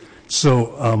anything.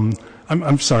 So.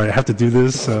 I'm sorry, I have to do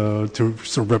this to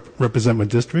sort of represent my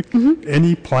district. Mm-hmm.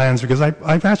 Any plans? Because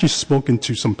I've actually spoken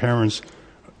to some parents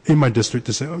in my district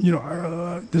to say,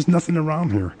 there's nothing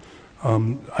around here.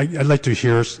 I'd like to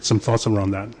hear some thoughts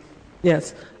around that.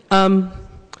 Yes.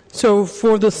 So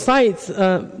for the sites,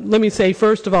 let me say,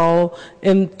 first of all,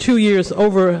 in 2 years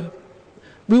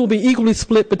we will be equally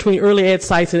split between early ed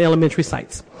sites and elementary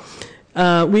sites.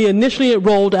 We initially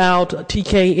rolled out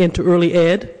TK into early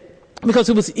ed, because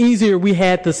it was easier, we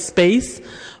had the space.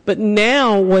 But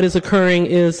now what is occurring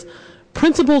is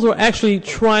principals are actually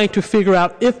trying to figure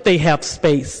out if they have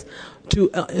space to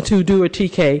do a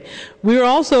TK. We're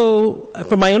also,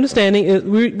 from my understanding,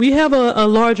 we have a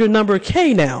larger number of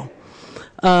K now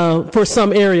for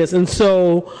some areas. And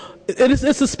so it's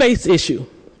a space issue.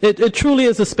 It truly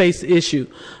is a space issue,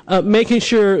 making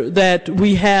sure that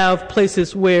we have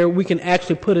places where we can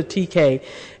actually put a TK.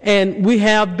 And we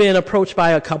have been approached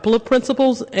by a couple of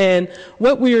principals, and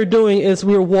what we are doing is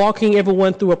we're walking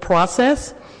everyone through a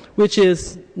process, which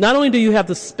is not only do you have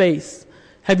the space,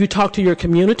 have you talked to your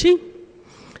community?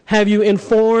 Have you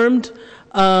informed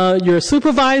your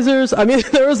supervisors? I mean,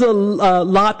 there's a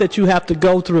lot that you have to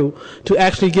go through to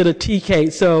actually get a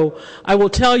TK. So I will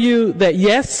tell you that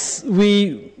yes,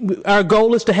 our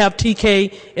goal is to have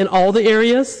TK in all the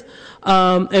areas,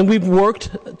 and we've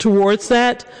worked towards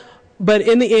that. But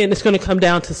in the end, it's going to come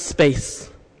down to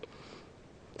space.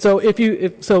 So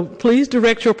so please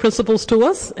direct your principals to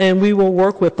us, and we will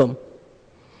work with them.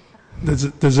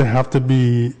 Does it have to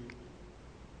be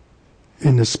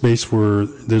in a space where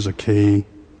there's a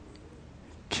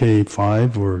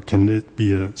K5, or can it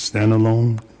be a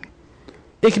standalone?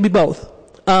 It can be both.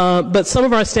 But some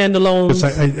of our standalones...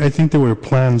 I think there were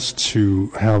plans to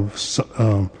have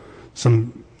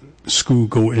some school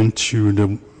go into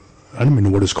the, I don't even know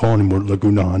what it's called anymore,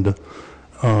 Laguna Honda,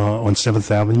 on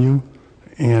 7th Avenue.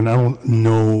 And I don't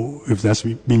know if that's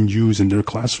being used in their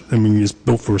class. I mean, it's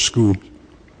built for a school.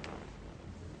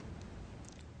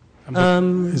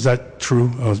 Is that true,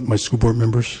 my school board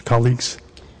members, colleagues?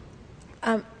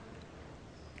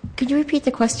 Could you repeat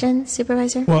the question,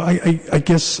 Supervisor? Well, I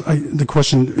guess the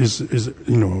question is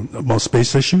about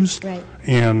space issues. Right.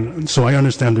 And so I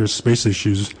understand there's space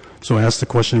issues. So I asked the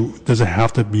question, does it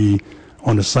have to be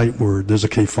on a site where there's a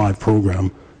K-5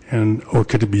 program, or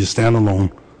could it be a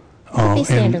standalone Could be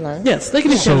standalone. Yes, they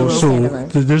can be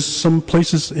standalone. There's some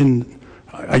places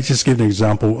I just gave an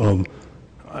example of,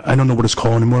 I don't know what it's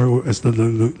called anymore, it's the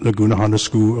Laguna Honda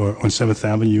School or on 7th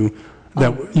Avenue,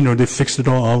 that, they fixed it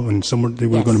all up and they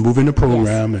were going to move in the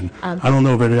program, and I don't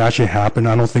know if it actually happened.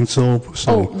 I don't think so.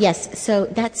 Oh, yes. So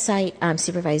that site,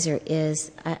 Supervisor,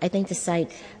 is, I think, the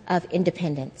site of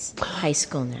Independence High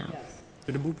School now.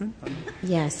 Did it move in?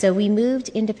 Yeah, so we moved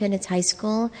Independence High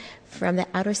School from the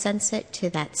Outer Sunset to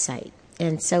that site.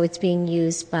 And so it's being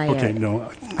used by... Okay,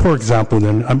 for example,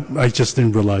 then, I just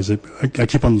didn't realize it. I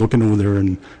keep on looking over there,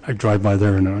 and I drive by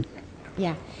there, and...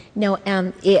 Yeah. No,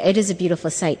 it is a beautiful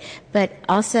site. But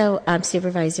also,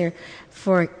 Supervisor,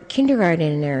 for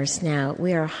kindergarteners now,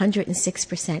 we are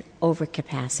 106% over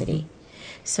capacity.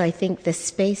 So I think the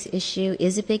space issue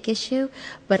is a big issue,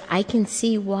 but I can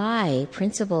see why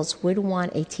principals would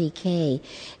want a TK,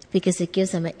 because it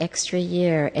gives them an extra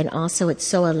year, and also it's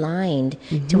so aligned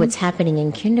to what's happening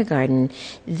in kindergarten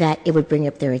that it would bring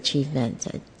up their achievement.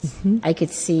 I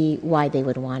could see why they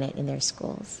would want it in their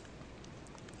schools.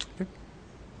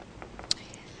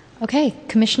 Okay,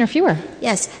 Commissioner Fewer.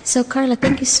 Yes. So, Carla,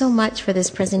 thank you so much for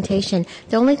this presentation.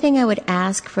 The only thing I would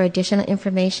ask for additional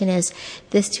information is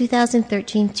this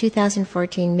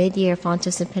 2013-2014 mid-year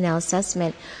Fontos and Pinnell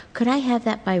assessment. Could I have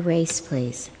that by race,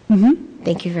 please?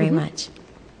 Thank you very much.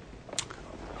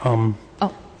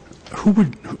 Who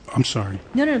would... I'm sorry.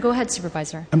 No, go ahead,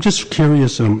 Supervisor. I'm just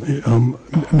curious,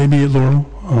 maybe Laurel,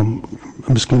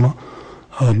 Ms. Kluma,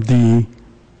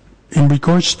 in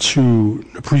regards to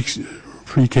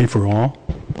pre-K for all,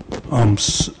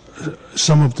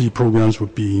 some of the programs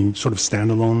would be sort of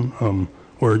standalone,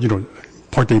 or,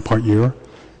 part day, part year.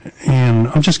 And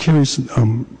I'm just curious,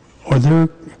 are there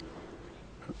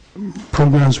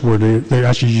programs where they're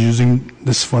actually using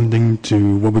this funding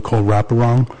to what we call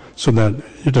wraparound, so that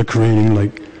they're creating,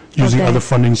 using other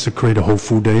fundings to create a whole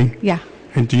food day? Yeah.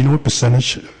 And do you know what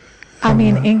percentage? I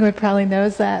mean, Ingrid probably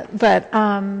knows that, but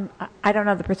I don't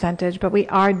know the percentage. But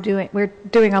we're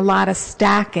doing a lot of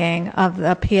stacking of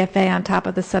the PFA on top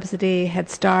of the subsidy, Head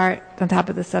Start on top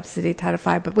of the subsidy, Title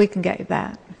V. But we can get you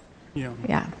that. Yeah.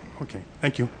 Yeah. Okay.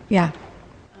 Thank you. Yeah.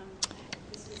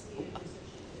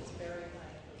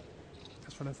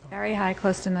 That's what I thought. Very high,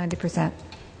 close to 90%.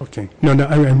 Okay. No,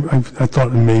 I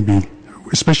thought maybe,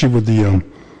 especially with the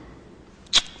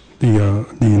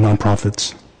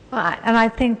nonprofits. Well, and I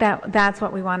think that's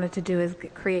what we wanted to do, is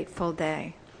create full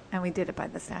day, and we did it by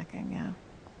the stacking. Yeah.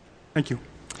 Thank you.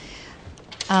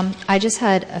 I just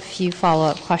had a few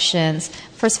follow-up questions.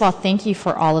 First of all, thank you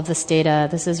for all of this data.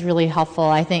 This is really helpful.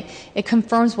 I think it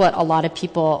confirms what a lot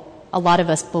of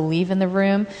us believe in the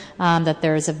room, that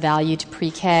there is a value to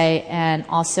pre-K, and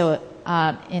also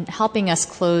in helping us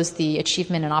close the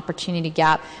achievement and opportunity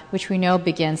gap, which we know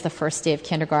begins the first day of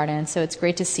kindergarten. So it's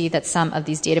great to see that some of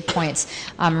these data points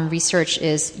research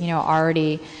is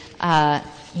already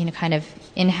kind of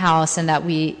in-house, and that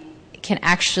we can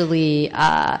actually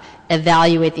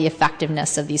evaluate the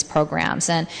effectiveness of these programs.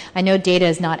 And I know data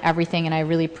is not everything, and I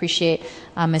really appreciate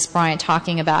Ms. Bryant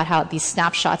talking about how these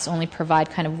snapshots only provide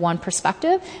kind of one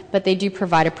perspective, but they do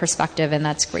provide a perspective, and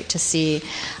that's great to see.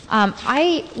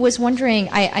 I was wondering,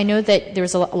 I know that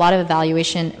there's a lot of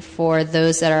evaluation for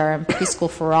those that are in preschool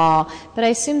for all, but I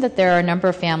assume that there are a number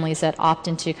of families that opt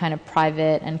into kind of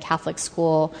private and Catholic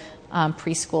school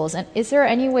preschools. And is there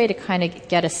any way to kind of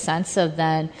get a sense of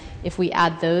then, if we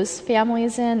add those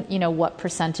families in, what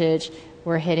percentage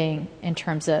we're hitting in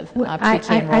terms of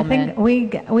pre-K enrollment? I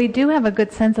think we do have a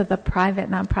good sense of the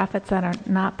private nonprofits that are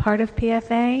not part of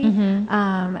PFA,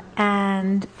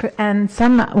 and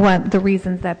somewhat the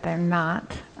reasons that they're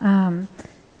not.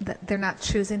 That they're not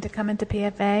choosing to come into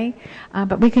PFA,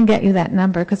 but we can get you that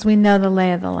number because we know the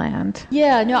lay of the land.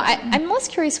 Yeah, no, I'm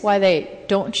most curious why they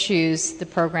don't choose the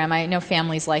program. I know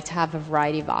families like to have a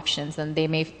variety of options, and they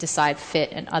may decide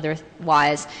fit and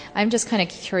otherwise. I'm just kind of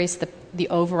curious the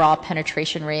overall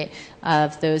penetration rate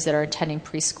of those that are attending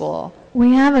preschool.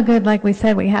 We have a good, like we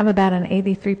said, we have about an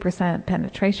 83%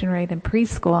 penetration rate in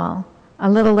preschool. A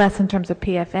little less in terms of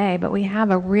PFA, but we have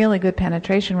a really good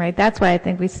penetration rate. That's why I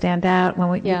think we stand out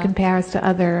when you compare us to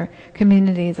other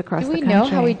communities across the country. Do we know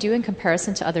how we do in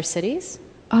comparison to other cities?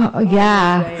 Oh,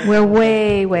 yeah. We're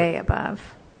way, way above.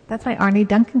 That's why Arnie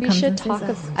Duncan comes and talk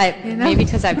maybe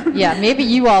because maybe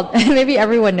you all, maybe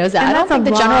everyone knows that. And I don't think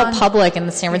the general public in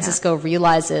San Francisco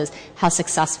realizes how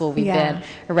successful we've been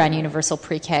around universal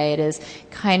pre-K. It is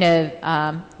kind of,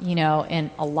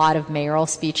 in a lot of mayoral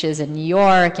speeches in New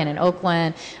York and in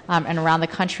Oakland and around the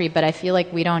country, but I feel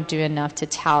like we don't do enough to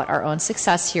tout our own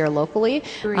success here locally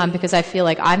because I feel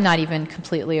like I'm not even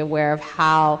completely aware of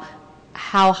how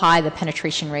how high the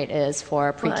penetration rate is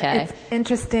for pre-K. Well, it's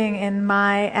interesting.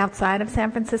 Outside of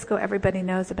San Francisco, everybody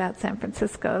knows about San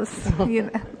Francisco's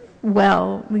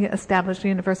established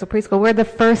universal preschool. We're the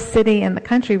first city in the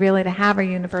country really to have a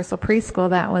universal preschool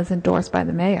that was endorsed by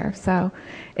the mayor. So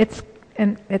it's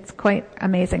quite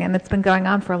amazing, and it's been going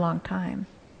on for a long time.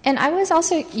 And I was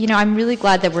also, I'm really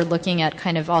glad that we're looking at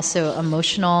kind of also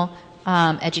emotional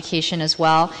education as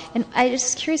well. And I was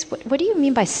just curious, what do you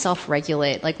mean by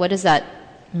self-regulate? Like, what does that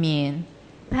mean?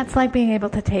 That's like being able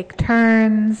to take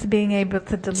turns, being able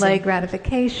to delay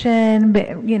gratification,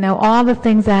 all the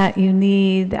things that you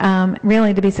need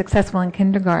really to be successful in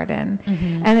kindergarten.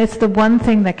 Mm-hmm. And it's the one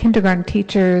thing that kindergarten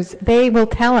teachers, they will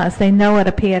tell us, they know what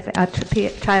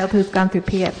a child who's gone through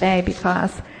PFA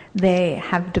because they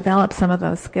have developed some of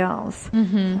those skills.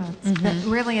 Mm-hmm. So it's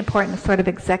really important sort of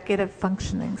executive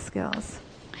functioning skills.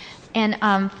 And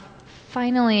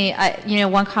finally,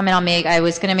 one comment I'll make, I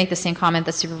was going to make the same comment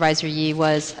that Supervisor Yee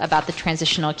was about the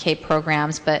transitional K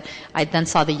programs, but I then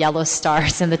saw the yellow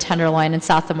stars in the Tenderloin and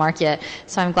South of Market,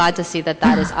 so I'm glad to see that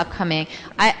is upcoming.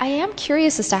 I am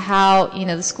curious as to how,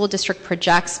 the school district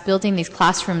projects building these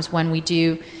classrooms when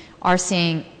we are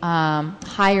seeing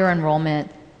higher enrollment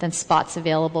than spots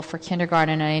available for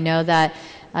kindergarten. And I know that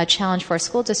a challenge for our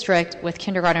school district with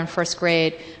kindergarten and first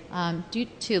grade, due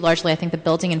to largely, I think, the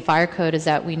building and fire code, is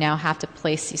that we now have to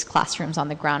place these classrooms on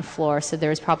the ground floor, so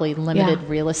there's probably limited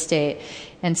real estate.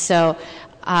 And so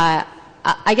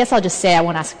I guess I'll just say, I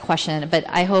won't ask a question, but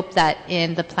I hope that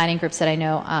in the planning groups that I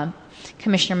know,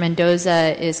 Commissioner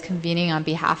Mendoza is convening on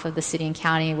behalf of the city and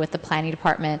county with the planning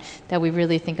department, that we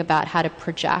really think about how to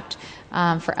project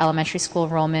for elementary school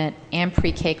enrollment and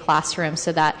pre-K classrooms,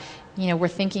 so that we're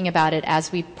thinking about it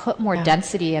as we put more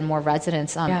density and more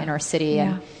residents in our city,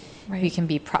 and we can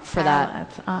be prep for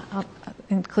that.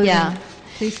 Including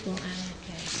preschool.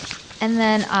 And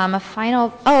then a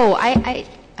final. I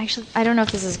don't know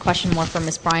if this is a question more for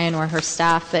Ms. Bryan or her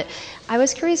staff, but I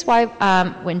was curious why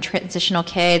when transitional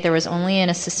K there was only an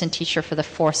assistant teacher for the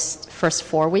first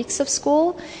 4 weeks of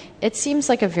school. It seems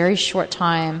like a very short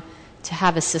time to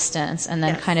have assistants and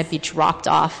then kind of be dropped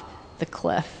off the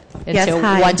cliff into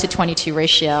 1 to 22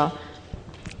 ratio.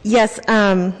 Yes,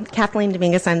 Kathleen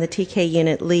Dominguez, I'm the TK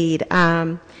unit lead,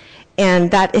 and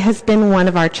that has been one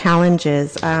of our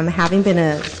challenges. Having been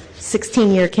a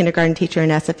 16-year kindergarten teacher in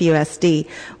SFUSD,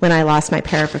 when I lost my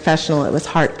paraprofessional, it was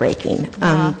heartbreaking,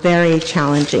 very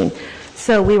challenging.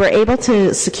 So we were able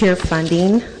to secure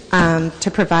funding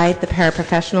to provide the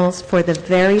paraprofessionals for the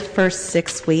very first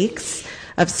 6 weeks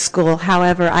of school.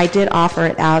 However, I did offer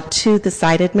it out to the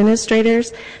site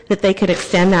administrators that they could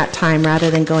extend that time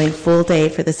rather than going full day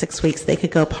for the 6 weeks. They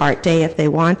could go part day if they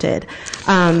wanted.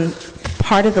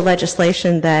 Part of the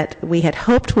legislation that we had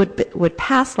hoped would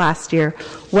pass last year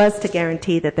was to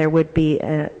guarantee that there would be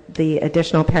the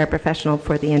additional paraprofessional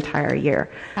for the entire year.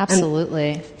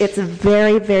 Absolutely. And it's a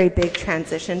very, very big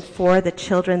transition for the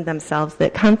children themselves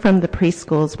that come from the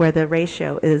preschools where the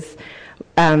ratio is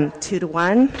 2 to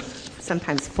 1.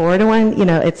 Sometimes 4 to 1,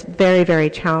 it's very, very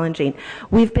challenging.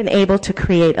 We've been able to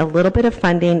create a little bit of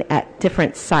funding at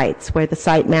different sites where the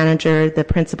site manager, the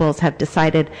principals have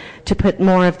decided to put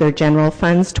more of their general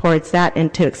funds towards that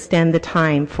and to extend the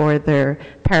time for their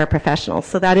paraprofessionals.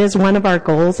 So that is one of our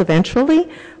goals eventually,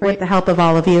 with the help of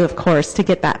all of you, of course, to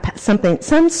get that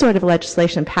some sort of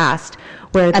legislation passed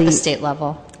where at the state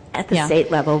level. At the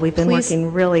state level, we've been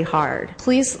working really hard.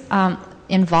 Please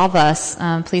involve us.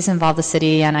 Please involve the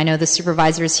city. And I know the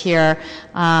supervisors here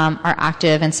are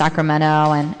active in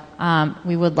Sacramento, and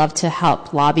we would love to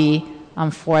help lobby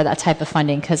for that type of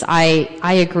funding, because I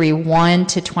agree, 1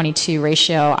 to 22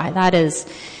 ratio,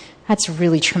 that's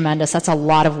really tremendous. That's a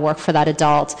lot of work for that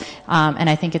adult. And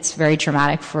I think it's very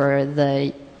dramatic for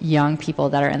the young people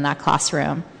that are in that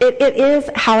classroom. It is,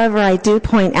 however, I do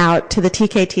point out to the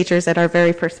TK teachers at our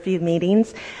very first few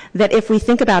meetings that if we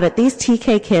think about it, these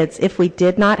TK kids, if we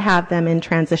did not have them in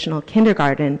transitional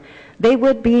kindergarten, they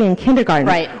would be in kindergarten,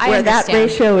 where that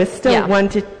ratio is still 1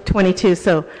 to 22.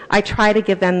 So I try to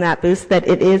give them that boost that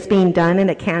it is being done and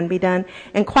it can be done.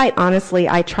 And quite honestly,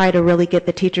 I try to really get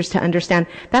the teachers to understand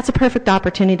that's a perfect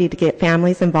opportunity to get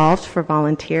families involved for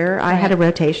volunteer. I had a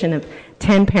rotation of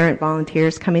 10 parent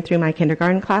volunteers coming through my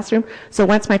kindergarten classroom. So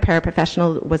once my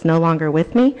paraprofessional was no longer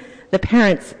with me, the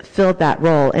parents filled that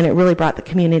role, and it really brought the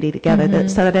community together.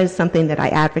 So that is something that I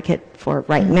advocate for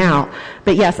right now.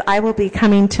 But yes, I will be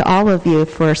coming to all of you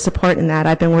for support in that.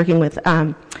 I've been working with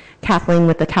Kathleen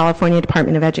with the California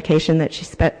Department of Education, that she's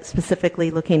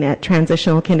specifically looking at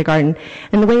transitional kindergarten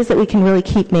and the ways that we can really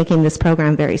keep making this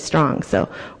program very strong. So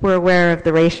we're aware of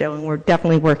the ratio, and we're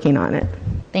definitely working on it.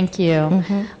 Thank you.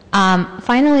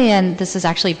 Finally, and this is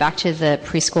actually back to the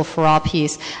preschool for all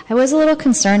piece, I was a little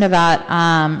concerned about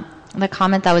the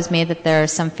comment that was made that there are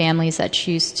some families that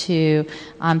choose to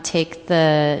take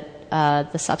the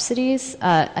subsidies,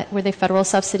 were they federal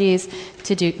subsidies,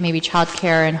 to do maybe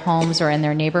childcare in homes or in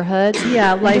their neighborhoods?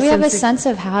 Yeah, do we have a sense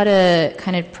of how to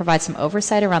kind of provide some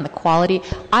oversight around the quality?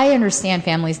 I understand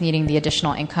families needing the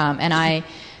additional income, and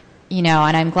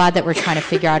and I'm glad that we're trying to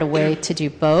figure out a way to do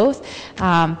both.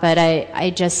 But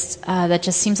I just, that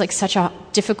just seems like such a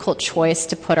difficult choice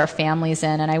to put our families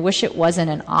in, and I wish it wasn't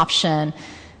an option,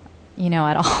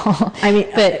 at all.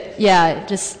 But yeah,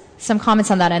 just some comments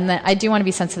on that. And then I do want to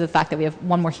be sensitive to the fact that we have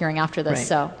one more hearing after this, right.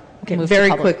 So. Okay, very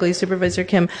quickly, Supervisor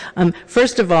Kim.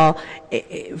 First of all,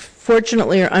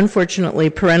 fortunately or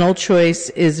unfortunately, parental choice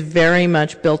is very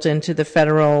much built into the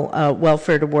federal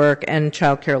welfare to work and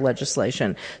child care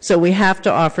legislation. So we have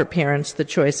to offer parents the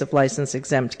choice of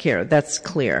license-exempt care. That's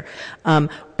clear.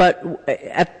 But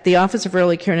at the Office of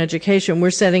Early Care and Education,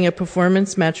 we're setting a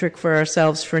performance metric for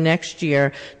ourselves for next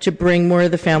year to bring more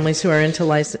of the families who are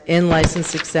in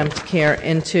license-exempt care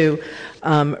into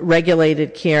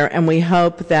regulated care, and we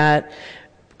hope that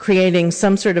creating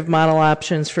some sort of model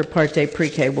options for Part Day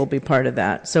pre-K will be part of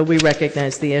that. So we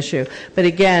recognize the issue. But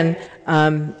again,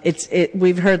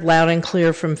 we've heard loud and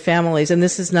clear from families, and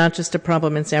this is not just a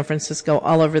problem in San Francisco,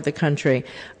 all over the country.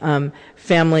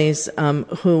 Families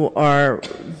who are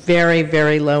very,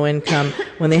 very low income,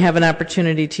 when they have an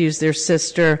opportunity to use their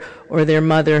sister or their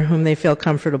mother whom they feel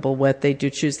comfortable with, they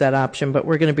do choose that option. But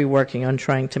we're going to be working on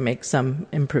trying to make some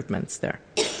improvements there.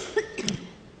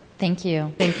 Thank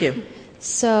you. Thank you.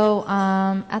 So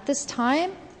at this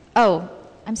time,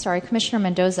 I'm sorry, Commissioner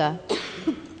Mendoza.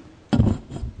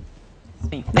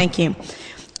 Thank you.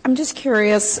 I'm just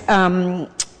curious,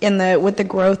 with the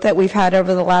growth that we've had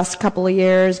over the last couple of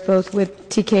years, both with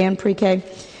TK and pre-K,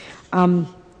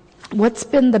 what's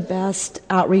been the best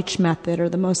outreach method or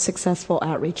the most successful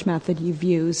outreach method you've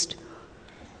used?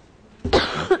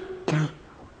 I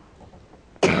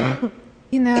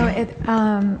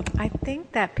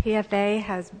think that PFA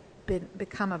has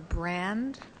become a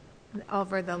brand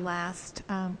over the last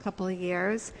couple of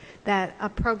years,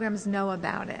 that programs know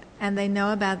about it, and they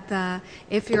know about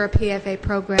if you're a PFA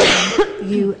program,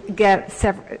 you get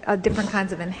several different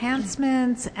kinds of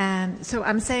enhancements, and so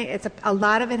I'm saying a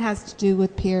lot of it has to do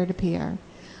with peer-to-peer.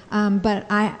 But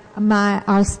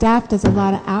our staff does a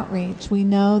lot of outreach. We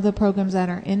know the programs that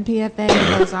are in PFA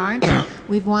and those aren't.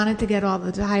 We've wanted to get all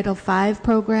the Title V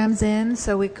programs in,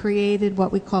 so we created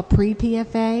what we call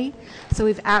pre-PFA. So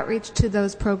we've outreached to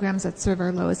those programs that serve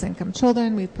our lowest income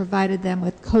children. We've provided them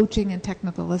with coaching and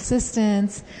technical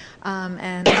assistance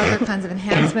and other kinds of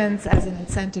enhancements as an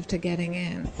incentive to getting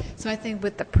in. So I think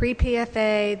with the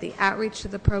pre-PFA, the outreach to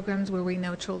the programs where we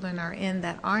know children are in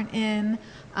that aren't in,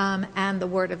 and the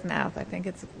word of mouth, I think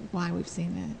it's why we've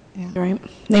seen it. Yeah. All right.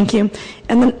 Thank you.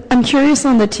 And then I'm curious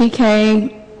on the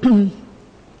TK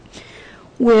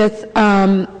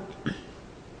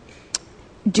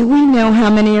do we know how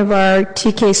many of our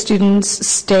TK students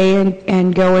stay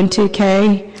and go into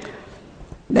K?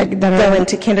 That go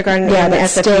into kindergarten and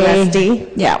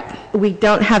SFUSD? Yeah. We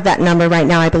don't have that number right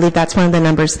now. I believe that's one of the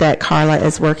numbers that Carla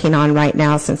is working on right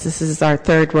now. Since this is our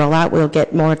third rollout, we'll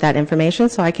get more of that information,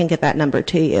 so I can get that number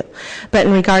to you. But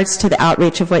in regards to the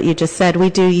outreach of what you just said, we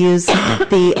do use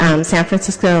the San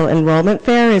Francisco Enrollment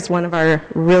Fair is one of our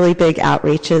really big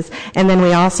outreaches. And then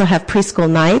we also have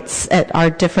preschool nights at our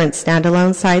different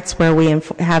standalone sites where we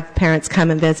have parents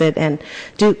come and visit and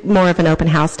do more of an open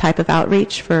house type of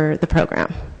outreach for the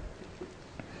program.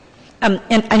 And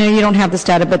I know you don't have this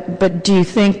data, but do you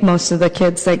think most of the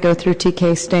kids that go through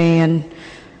TK stay in?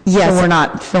 Yes. So we're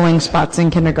not filling spots in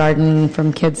kindergarten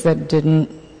from kids that didn't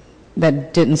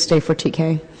stay for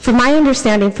TK? From my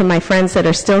understanding from my friends that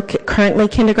are still currently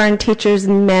kindergarten teachers,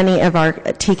 many of our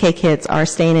TK kids are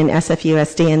staying in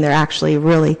SFUSD, and they're actually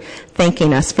really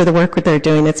thanking us for the work that they're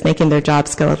doing. It's making their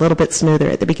jobs go a little bit smoother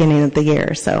at the beginning of the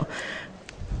year. So,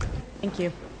 thank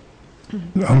you.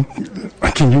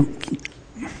 Can you...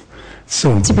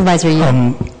 So, Supervisor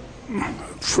Yu.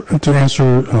 To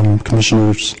answer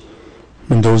Commissioner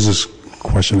Mendoza's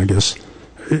question, I guess,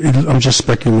 I'm just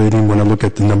speculating when I look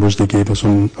at the numbers they gave us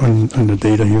on the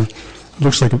data here. It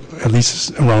looks like at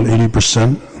least around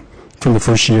 80% from the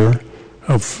first year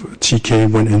of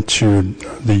TK went into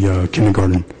the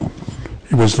kindergarten.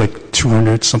 It was like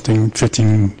 200-something,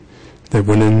 that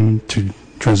went into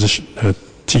transition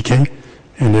TK,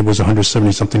 and it was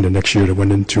 170-something the next year that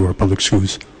went into our public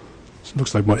schools. It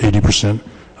looks like about 80%.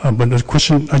 But the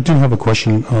question, I do have a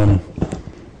question. And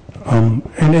I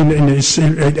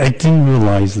didn't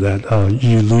realize that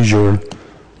you lose your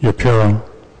para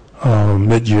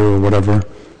mid-year or whatever.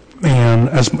 And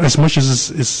as much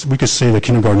as we could say that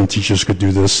kindergarten teachers could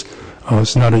do this,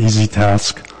 it's not an easy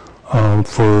task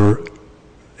for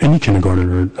any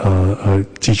kindergarten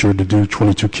teacher to do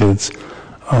 22 kids.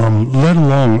 Let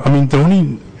alone, the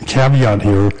only caveat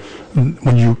here,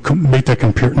 when you make that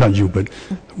not you, but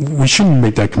we shouldn't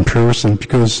make that comparison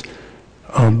because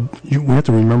we have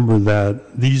to remember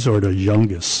that these are the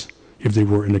youngest if they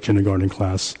were in the kindergarten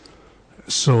class.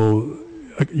 So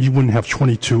you wouldn't have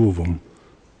 22 of them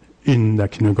in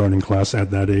that kindergarten class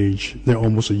at that age. They're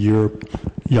almost a year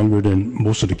younger than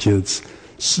most of the kids,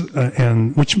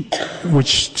 and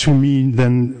which to me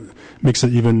then makes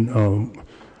it even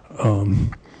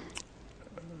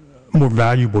more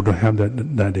valuable to have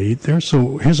that aid there.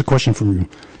 So here's a question for you: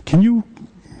 can you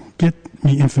get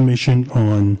me information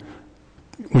on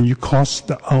when you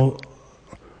cost out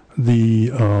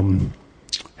the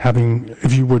having,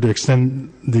 if you were to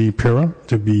extend the para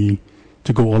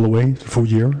to go all the way, the full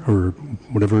year, or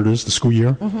whatever it is, the school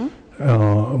year,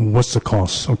 what's the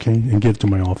cost, okay? And get it to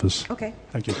my office. Okay.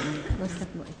 Thank you. Most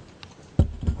definitely.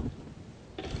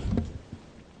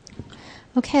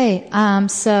 Okay,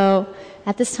 so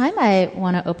at this time I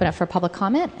want to open up for public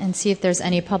comment and see if there's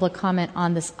any public comment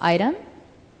on this item.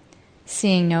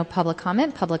 Seeing no public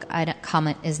comment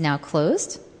comment is now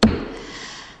closed.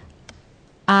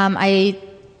 I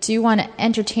do want to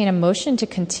entertain a motion to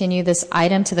continue this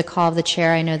item to the call of the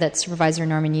chair. I know that Supervisor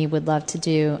Norman Yee would love to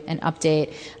do an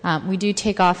update. We do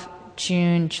take off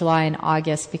June, July, and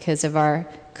August because of our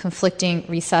conflicting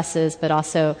recesses, but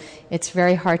also it's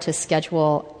very hard to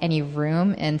schedule any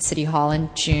room in City Hall in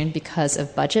June because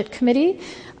of Budget Committee.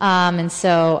 And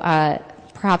so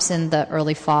perhaps in the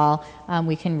early fall,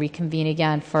 we can reconvene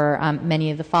again for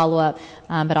many of the follow-up,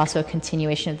 but also a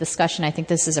continuation of discussion. I think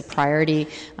this is a priority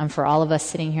for all of us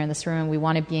sitting here in this room. We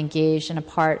want to be engaged and a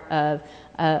part of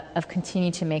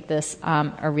continuing to make this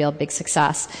a real big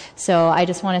success. So I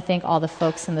just want to thank all the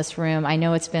folks in this room. I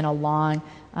know it's been a long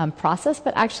process,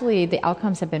 but actually the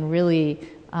outcomes have been really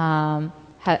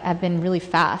have been really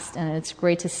fast, and it's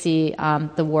great to see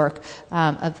the work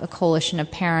of a coalition of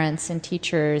parents and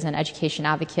teachers and education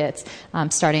advocates,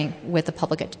 starting with the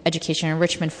Public Education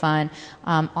Enrichment Fund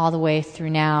all the way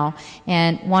through now,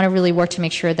 and want to really work to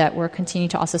make sure that we're continuing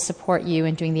to also support you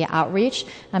in doing the outreach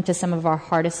to some of our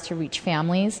hardest to reach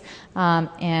families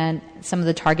and some of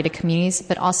the targeted communities,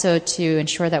 but also to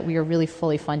ensure that we are really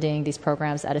fully funding these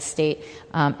programs at a state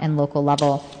and local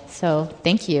level. So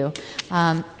thank you.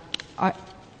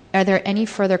 Are there any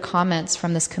further comments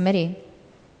from this committee?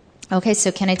 Okay,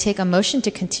 so can I take a motion to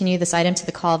continue this item to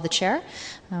the call of the chair?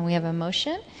 We have a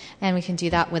motion, and we can do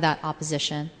that without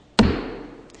opposition.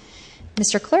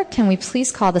 Mr. Clerk, can we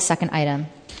please call the second item?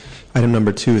 Item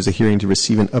number 2 is a hearing to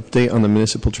receive an update on the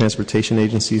Municipal Transportation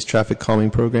Agency's traffic calming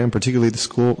program, particularly the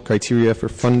school criteria for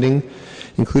funding,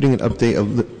 including an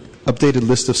updated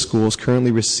list of schools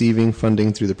currently receiving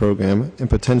funding through the program, and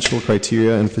potential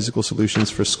criteria and physical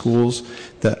solutions for schools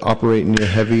that operate near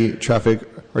heavy traffic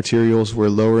arterials where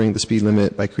lowering the speed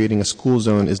limit by creating a school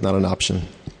zone is not an option.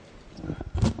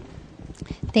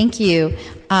 Thank you.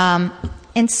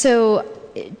 And so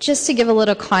just to give a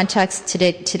little context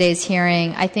to today's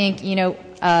hearing, I think,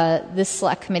 this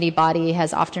select committee body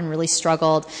has often really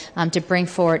struggled to bring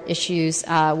forward issues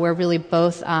where really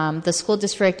both the school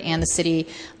district and the city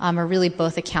are really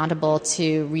both accountable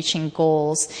to reaching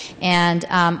goals. And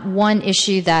one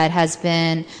issue that has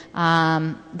been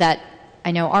that I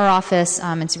know our office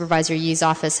and Supervisor Yee's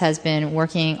office has been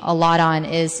working a lot on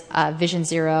is Vision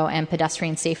Zero and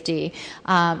pedestrian safety.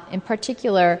 In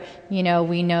particular, we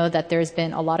know that there's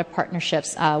been a lot of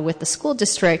partnerships with the school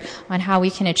district on how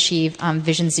we can achieve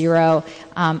Vision Zero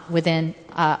within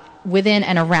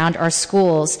and around our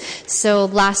schools. So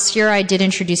last year I did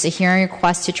introduce a hearing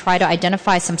request to try to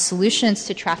identify some solutions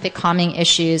to traffic calming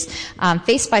issues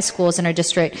faced by schools in our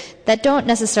district that don't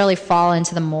necessarily fall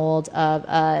into the mold of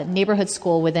a neighborhood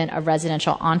school within a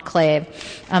residential enclave.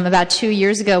 About 2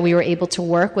 years ago, we were able to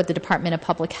work with the Department of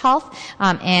Public Health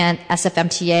and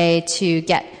SFMTA to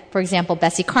get, for example,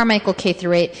 Bessie Carmichael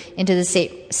K-8 into the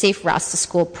Safe Routes to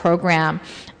School program.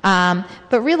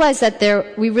 But realized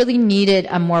that we really needed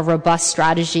a more robust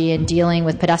strategy in dealing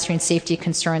with pedestrian safety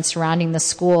concerns surrounding the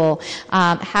school.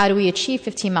 How do we achieve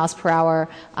 15 miles per hour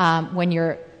when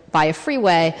you're by a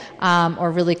freeway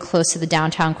or really close to the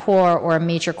downtown core or a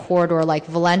major corridor like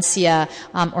Valencia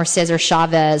or Cesar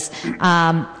Chavez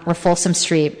or Folsom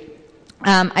Street?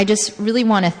 I just really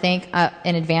want to thank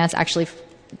in advance, actually,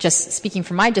 just speaking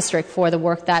for my district, for the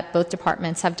work that both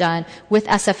departments have done with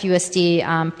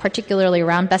SFUSD, particularly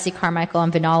around Bessie Carmichael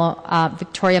and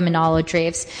Victoria Manalo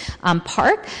Draves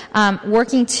Park,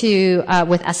 working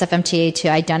with SFMTA to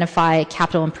identify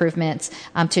capital improvements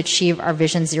to achieve our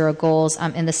Vision Zero goals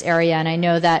in this area. And I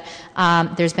know that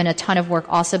there's been a ton of work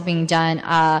also being done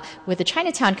with the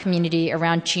Chinatown community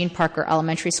around Gene Parker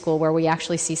Elementary School, where we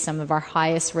actually see some of our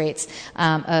highest rates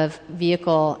of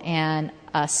vehicle and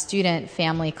student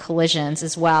family collisions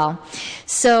as well.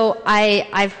 So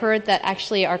I've heard that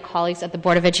actually our colleagues at the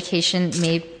Board of Education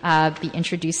may be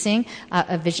introducing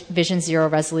a Vision Zero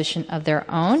resolution of their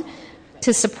own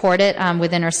to support it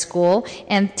within our school.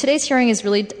 And today's hearing is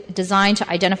really designed to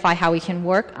identify how we can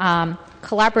work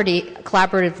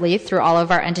collaboratively through all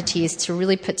of our entities to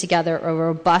really put together a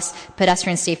robust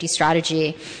pedestrian safety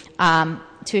strategy.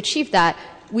 To achieve that,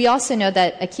 we also know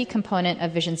that a key component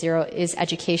of Vision Zero is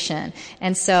education.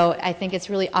 And so I think it's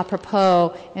really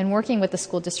apropos in working with the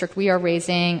school district. We are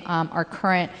raising our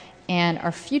current and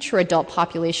our future adult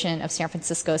population of San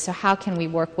Francisco. So how can we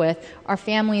work with our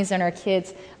families and our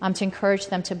kids to encourage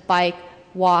them to bike,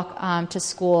 walk to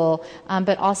school,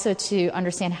 but also to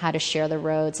understand how to share the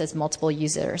roads as multiple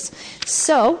users.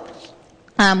 So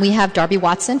we have Darby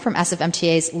Watson from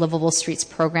SFMTA's Livable Streets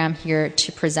program here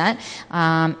to present.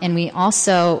 And we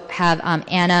also have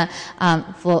Anna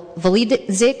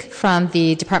Validzic from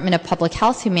the Department of Public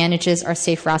Health, who manages our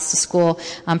Safe Routes to School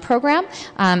program,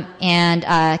 and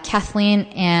Kathleen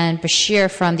and Bashir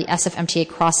from the SFMTA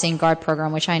Crossing Guard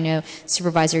program, which I know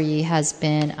Supervisor Yee has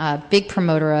been a big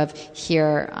promoter of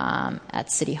here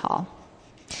at City Hall.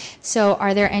 So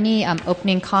are there any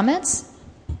opening comments?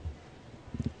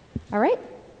 All right.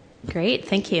 Great,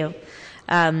 thank you.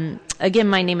 Again,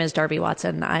 my name is Darby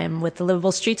Watson. I am with the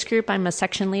Livable Streets Group. I'm a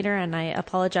section leader, and I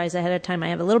apologize ahead of time. I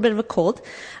have a little bit of a cold.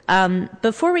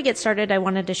 Before we get started, I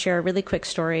wanted to share a really quick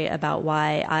story about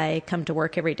why I come to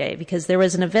work every day, because there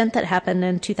was an event that happened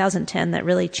in 2010 that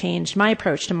really changed my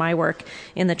approach to my work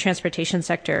in the transportation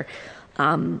sector.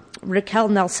 Raquel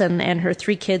Nelson and her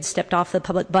 3 kids stepped off the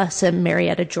public bus in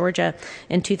Marietta, Georgia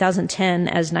in 2010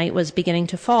 as night was beginning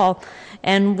to fall.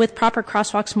 And with proper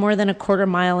crosswalks more than a quarter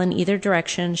mile in either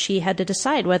direction, she had to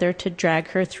decide whether to drag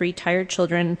her 3 tired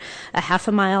children a half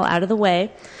a mile out of the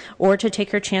way or to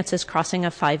take her chances crossing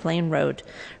a 5-lane road.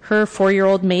 Her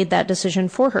 4-year-old made that decision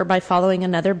for her by following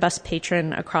another bus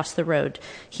patron across the road.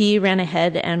 He ran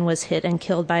ahead and was hit and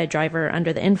killed by a driver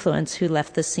under the influence who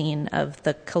left the scene of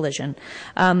the collision.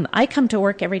 I come to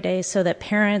work every day so that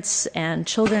parents and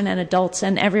children and adults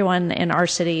and everyone in our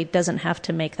city doesn't have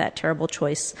to make that terrible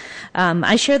choice.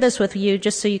 I share this with you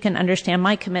just so you can understand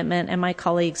my commitment and my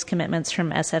colleagues' commitments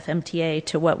from SFMTA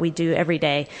to what we do every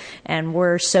day. And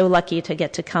we're so lucky to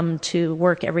get to come to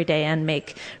work every day and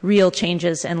make real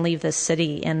changes and leave this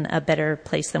city in a better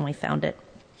place than we found it.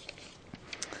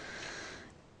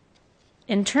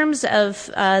 In terms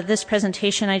of this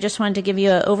presentation, I just wanted to give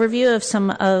you an overview of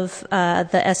some of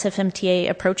the SFMTA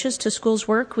approaches to schools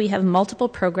work. We have multiple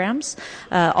programs.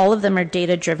 All of them are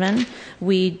data-driven.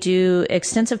 We do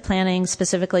extensive planning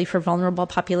specifically for vulnerable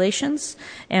populations,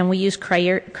 and we use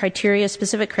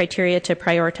specific criteria to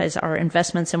prioritize our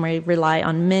investments, and we rely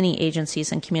on many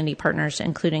agencies and community partners,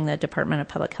 including the Department of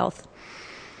Public Health.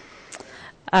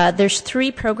 There's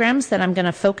 3 programs that I'm going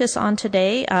to focus on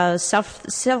today.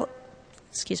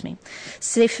 Safe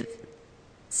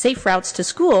Routes to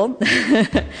School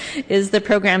is the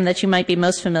program that you might be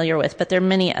most familiar with, but there are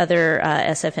many other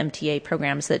SFMTA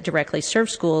programs that directly serve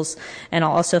schools, and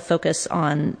I'll also focus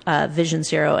on Vision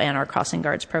Zero and our Crossing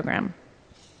Guards program.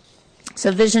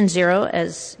 So Vision Zero,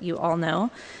 as you all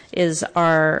know, is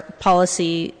our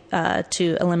policy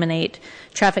to eliminate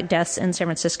traffic deaths in San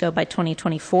Francisco by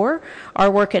 2024.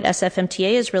 Our work at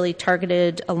SFMTA is really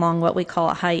targeted along what we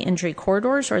call high injury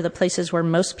corridors, or the places where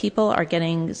most people are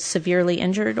getting severely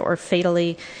injured or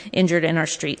fatally injured in our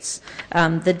streets.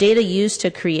 The data used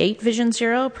to create Vision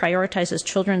Zero prioritizes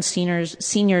children,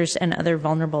 seniors, and other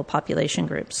vulnerable population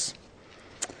groups.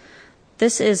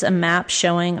 This is a map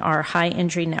showing our high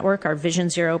injury network, our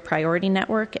Vision Zero priority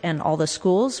network, and all the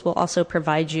schools. We'll also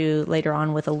provide you later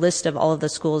on with a list of all of the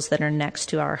schools that are next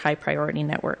to our high priority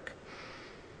network.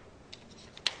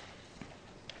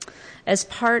 As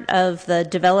part of the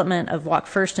development of Walk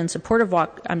First in support of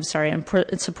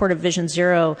Vision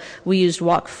Zero, we used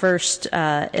Walk First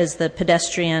as the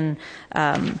pedestrian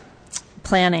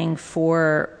planning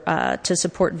to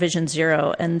support Vision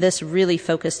Zero, and this really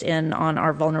focused in on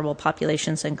our vulnerable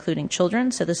populations, including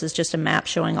children. So this is just a map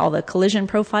showing all the collision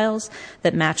profiles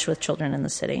that match with children in the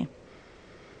city.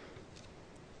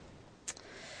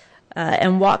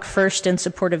 And Walk First in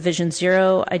support of Vision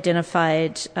Zero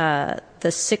identified the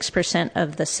 6%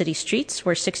 of the city streets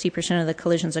where 60% of the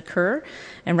collisions occur.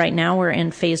 And right now we're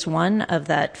in phase 1 of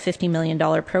that $50 million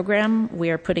program. We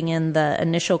are putting in the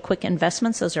initial quick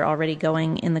investments. Those are already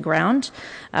going in the ground.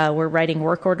 We're writing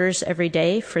work orders every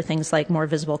day for things like more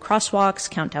visible crosswalks,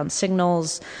 countdown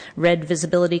signals, red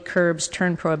visibility curbs,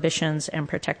 turn prohibitions, and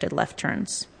protected left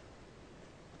turns.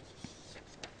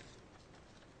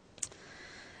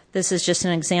 This is just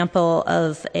an example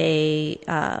of a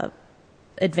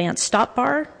advanced stop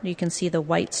bar. You can see the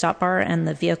white stop bar, and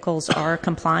the vehicles are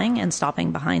complying and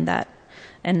stopping behind that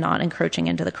and not encroaching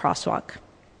into the crosswalk.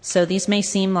 So these may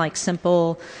seem like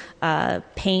simple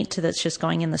paint that's just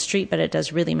going in the street, but it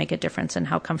does really make a difference in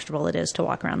how comfortable it is to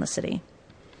walk around the city.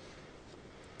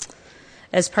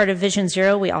 As part of Vision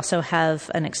Zero, we also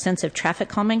have an extensive traffic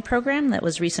calming program that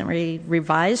was recently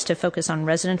revised to focus on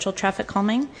residential traffic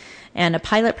calming. And a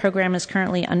pilot program is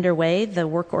currently underway. The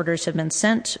work orders have been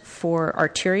sent for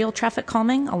arterial traffic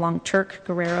calming along Turk,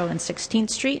 Guerrero, and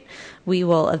 16th Street. We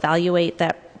will evaluate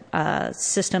that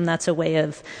system. That's a way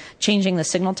of changing the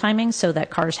signal timing so that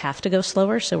cars have to go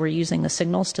slower. So we're using the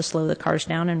signals to slow the cars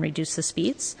down and reduce the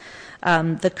speeds.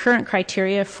 The current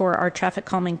criteria for our traffic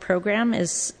calming program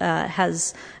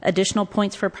has additional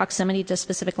points for proximity to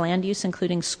specific land use,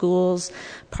 including schools,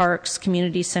 parks,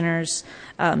 community centers.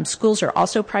 Schools are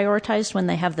also prioritized when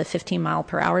they have the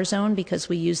 15-mile-per-hour zone because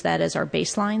we use that as our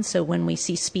baseline. So when we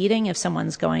see speeding, if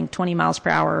someone's going 20 miles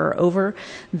per hour or over,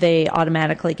 they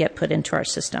automatically get put into our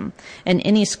system. And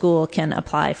any school can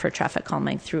apply for traffic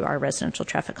calming through our residential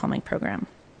traffic calming program.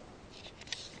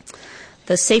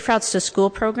 The Safe Routes to School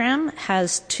program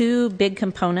has two big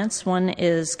components. One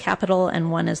is capital and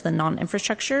one is the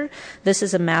non-infrastructure. This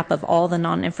is a map of all the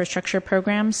non-infrastructure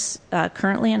programs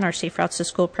currently in our Safe Routes to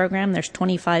School program. There's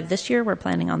 25 this year. We're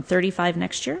planning on 35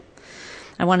 next year.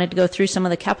 I wanted to go through some of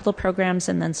the capital programs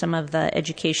and then some of the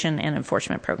education and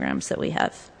enforcement programs that we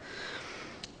have.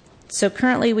 So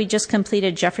currently we just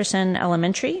completed Jefferson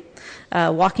Elementary.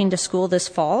 Walking to school this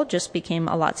fall just became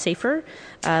a lot safer.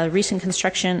 Recent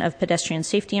construction of pedestrian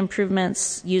safety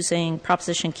improvements using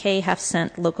Proposition K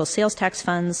half-cent local sales tax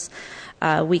funds.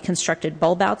 We constructed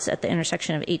bulb outs at the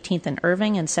intersection of 18th and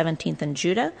Irving and 17th and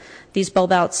Judah. These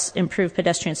bulb outs improve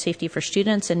pedestrian safety for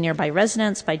students and nearby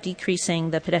residents by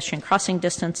decreasing the pedestrian crossing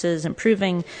distances,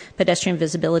 improving pedestrian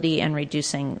visibility, and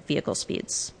reducing vehicle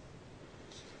speeds.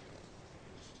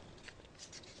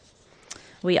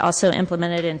 We also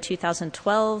implemented in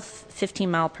 2012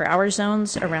 15-mile-per-hour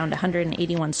zones around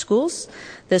 181 schools.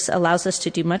 This allows us to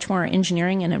do much more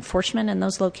engineering and enforcement in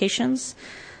those locations,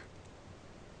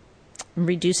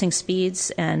 reducing speeds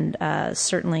and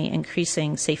certainly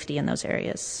increasing safety in those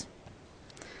areas.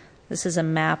 This is a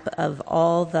map of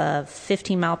all the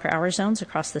 15-mile-per-hour zones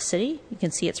across the city. You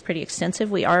can see it's pretty extensive.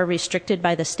 We are restricted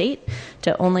by the state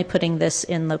to only putting this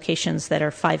in locations that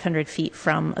are 500 feet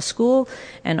from a school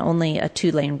and only a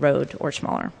 2-lane road or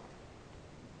smaller.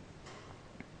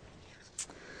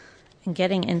 And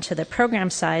getting into the program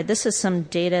side, this is some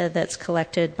data that's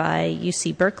collected by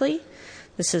UC Berkeley.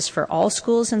 This is for all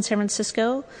schools in San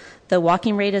Francisco. The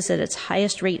walking rate is at its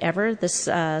highest rate ever. This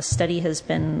study has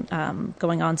been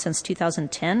going on since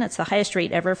 2010. It's the highest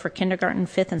rate ever for kindergarten,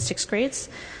 5th, and 6th grades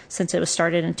since it was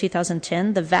started in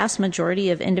 2010. The vast majority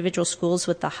of individual schools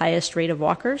with the highest rate of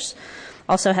walkers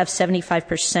also have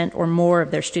 75% or more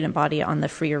of their student body on the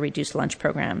free or reduced lunch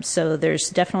program. So there's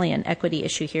definitely an equity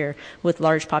issue here with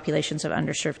large populations of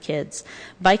underserved kids.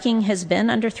 Biking has been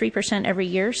under 3% every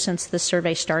year since the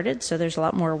survey started, so there's a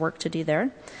lot more work to do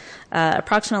there.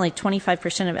 Approximately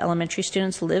 25% of elementary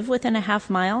students live within a half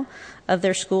mile of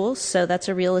their schools, so that's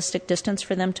a realistic distance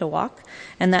for them to walk.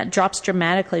 And that drops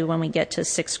dramatically when we get to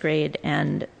 6th grade,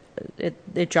 and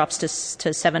it drops to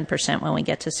 7% when we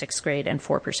get to 6th grade and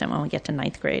 4% when we get to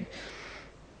 9th grade.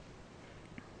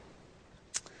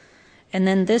 And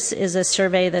then this is a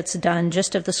survey that's done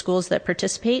just of the schools that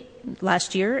participate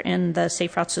last year in the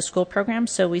Safe Routes to School program.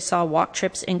 So we saw walk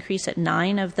trips increase at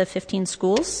 9 of the 15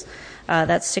 schools.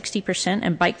 That's 60%,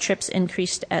 and bike trips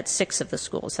increased at 6 of the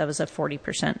schools. That was a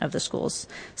 40% of the schools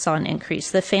saw an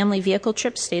increase. The family vehicle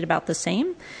trips stayed about the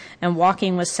same, and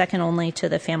walking was second only to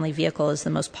the family vehicle as the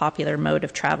most popular mode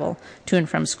of travel to and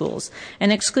from schools.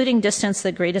 And excluding distance,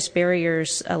 the greatest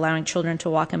barriers allowing children to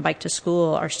walk and bike to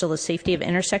school are still the safety of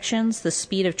intersections, the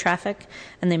speed of traffic,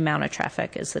 and the amount of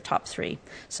traffic is the top 3.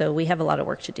 So we have a lot of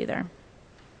work to do there.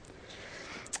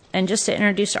 And just to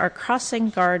introduce our Crossing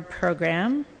Guard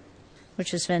program, which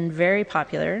has been very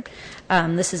popular.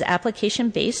 This is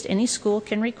application-based. Any school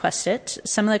can request it.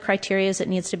 Some of the criteria is it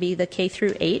needs to be the K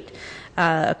through 8.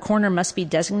 A corner must be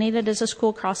designated as a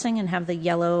school crossing and have the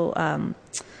yellow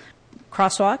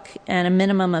crosswalk, and a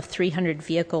minimum of 300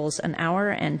 vehicles an hour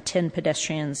and 10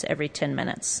 pedestrians every 10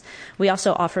 minutes. We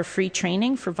also offer free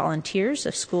training for volunteers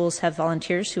if schools have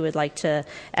volunteers who would like to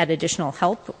add additional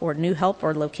help or new help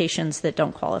or locations that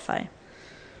don't qualify.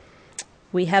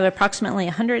 We have approximately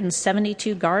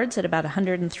 172 guards at about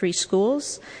 103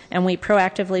 schools, and we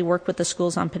proactively work with the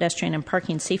schools on pedestrian and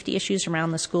parking safety issues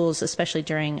around the schools, especially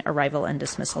during arrival and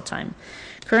dismissal time.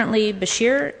 Currently,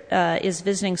 Bashir is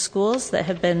visiting schools that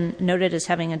have been noted as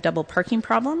having a double parking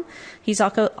problem. He's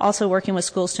also working with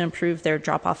schools to improve their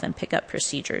drop-off and pickup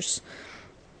procedures.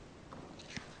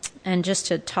 And just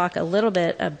to talk a little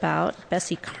bit about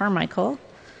Bessie Carmichael,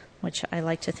 which I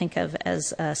like to think of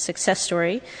as a success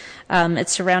story.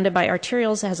 It's surrounded by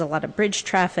arterials. It has a lot of bridge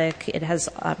traffic. It has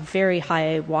a very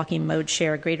high walking mode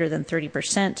share, greater than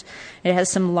 30%. It has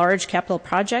some large capital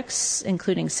projects,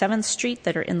 including 7th Street,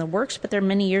 that are in the works, but they're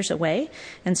many years away.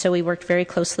 And so we worked very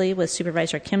closely with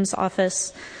Supervisor Kim's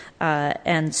office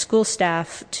and school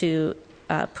staff to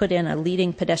put in a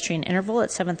leading pedestrian interval at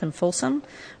 7th and Folsom.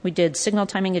 We did signal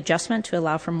timing adjustment to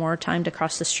allow for more time to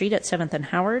cross the street at 7th and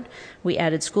Howard. We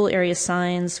added school area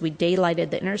signs. We daylighted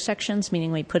the intersections,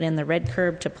 meaning we put in the red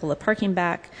curb to pull the parking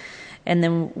back. And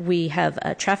then we have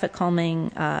a traffic calming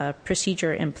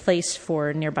procedure in place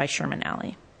for nearby Sherman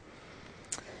Alley.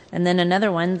 And then another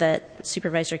one that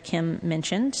Supervisor Kim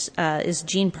mentioned is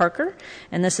Gene Parker.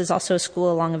 And this is also a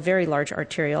school along a very large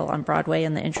arterial on Broadway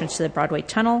and the entrance to the Broadway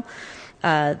Tunnel.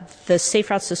 The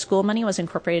Safe Routes to School money was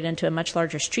incorporated into a much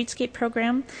larger streetscape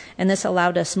program, and this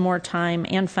allowed us more time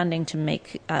and funding to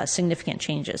make significant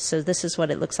changes. So this is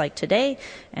what it looks like today,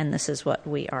 and this is what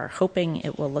we are hoping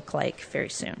it will look like very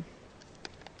soon.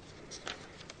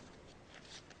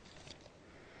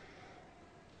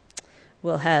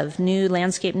 We'll have new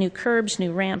landscape, new curbs,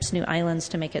 new ramps, new islands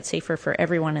to make it safer for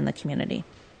everyone in the community.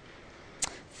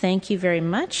 Thank you very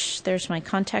much. There's my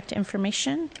contact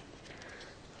information.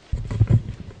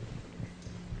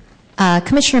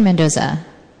 Commissioner Mendoza.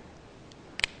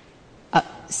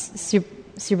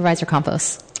 Supervisor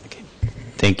Campos. Okay.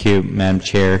 Thank you, Madam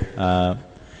Chair.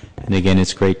 And again,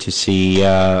 it's great to see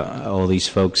all these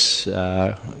folks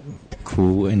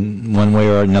who in one way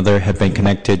or another have been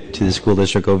connected to the school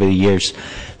district over the years.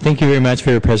 Thank you very much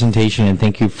for your presentation, and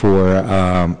thank you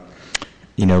for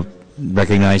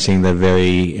recognizing the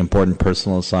very important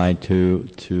personal side to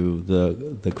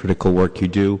the critical work you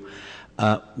do.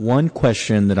 One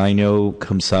question that I know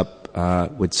comes up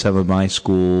with some of my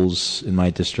schools in my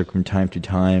district from time to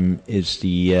time is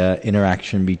the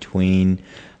interaction between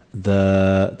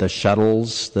the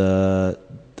shuttles, the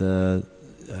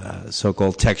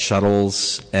so-called tech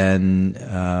shuttles, and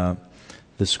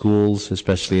the schools,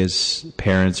 especially as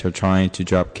parents are trying to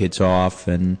drop kids off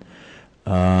and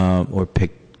or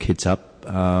pick kids up.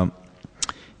 I'm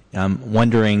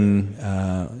wondering,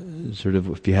 sort of,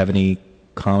 if you have any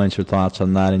comments or thoughts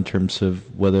on that in terms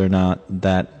of whether or not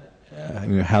that,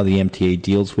 how the MTA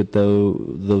deals with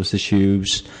those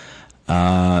issues,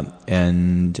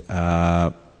 and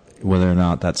whether or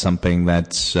not that's something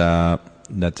that's a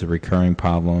recurring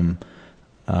problem.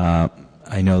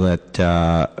 I know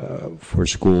that for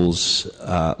schools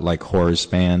like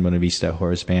Horace Mann, Buena Vista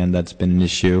Horace Mann, that's been an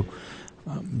issue.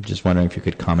 Just wondering if you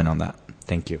could comment on that.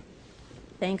 Thank you.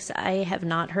 Thanks. I have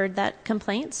not heard that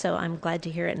complaint, so I'm glad to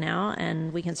hear it now,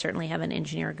 and we can certainly have an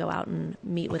engineer go out and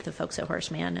meet with the folks at Horace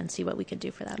Mann and see what we could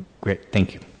do for them. Great.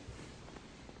 Thank you.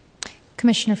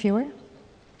 Commissioner Fewer.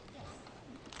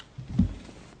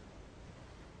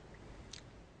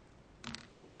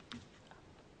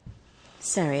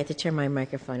 Sorry, I had to turn my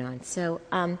microphone on. So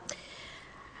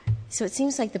it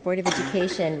seems like the Board of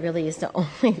Education really is the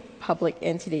only public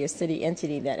entity or city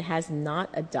entity that has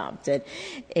not adopted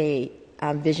a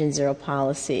Vision Zero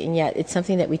policy, and yet it's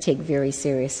something that we take very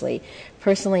seriously.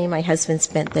 Personally, my husband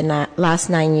spent the last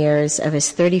 9 years of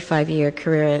his 35-year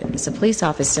career as a police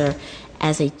officer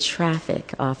as a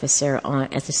traffic officer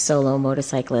as a solo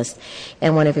motorcyclist,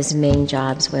 and one of his main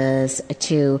jobs was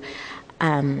to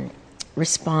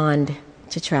respond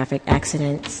to traffic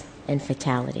accidents and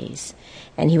fatalities.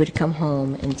 And he would come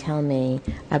home and tell me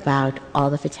about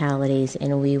all the fatalities,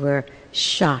 and we were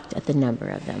shocked at the number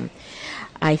of them.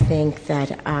 I think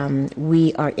that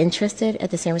we are interested at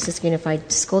the San Francisco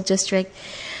Unified School District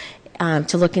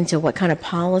to look into what kind of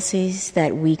policies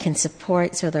that we can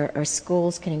support so that our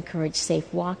schools can encourage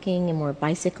safe walking and more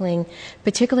bicycling,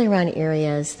 particularly around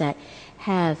areas that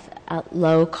have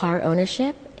low car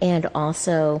ownership and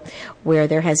also where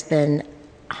there has been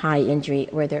high injury,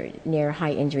 where they're near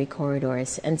high injury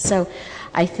corridors. And so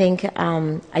I think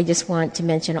I just want to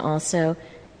mention also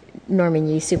Norman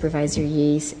Yee, Supervisor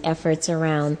Yee's efforts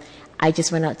around, I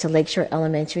just went out to Lakeshore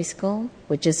Elementary School,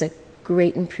 which is a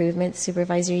great improvement,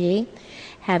 Supervisor Yee,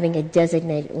 having a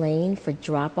designated lane for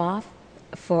drop-off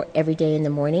for every day in the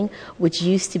morning, which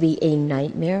used to be a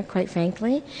nightmare, quite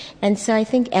frankly. And so I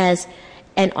think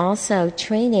and also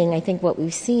training, I think what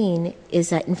we've seen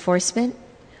is that enforcement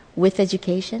with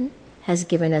education has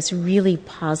given us really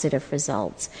positive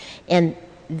results. And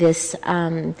this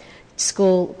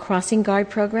school crossing guard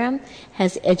program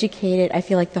has educated, I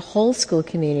feel like, the whole school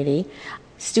community,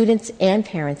 students and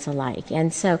parents alike.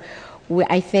 And so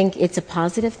I think it's a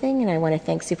positive thing, and I want to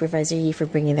thank Supervisor Yee for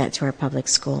bringing that to our public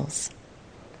schools.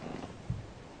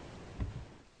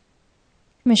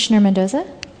 Commissioner Mendoza?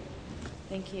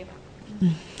 Thank you.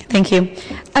 Thank you.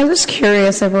 I was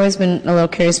curious, I've always been a little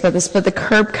curious about this, but the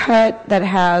curb cut that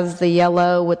has the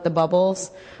yellow with the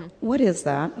bubbles, what is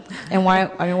that? And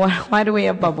why do we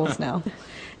have bubbles now?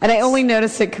 And I only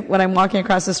notice it when I'm walking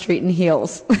across the street in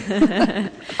heels.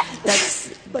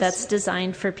 That's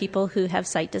designed for people who have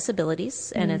sight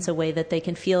disabilities, and it's a way that they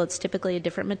can feel. It's typically a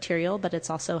different material, but it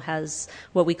also has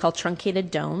what we call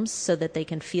truncated domes so that they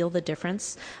can feel the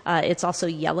difference. It's also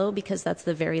yellow because that's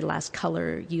the very last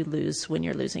color you lose when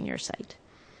you're losing your sight.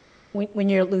 When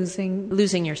you're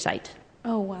losing your sight.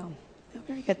 Oh, wow.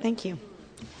 Very good. Thank you.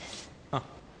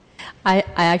 I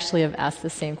actually have asked the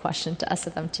same question to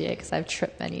SFMTA because I've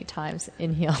tripped many times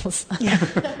in heels.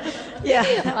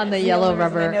 Yeah. On the yellow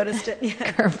rubber I noticed it.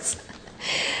 Yeah. curbs.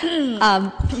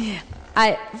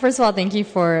 First of all, thank you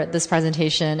for this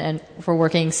presentation and for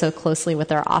working so closely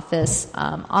with our office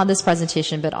on this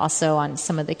presentation, but also on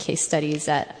some of the case studies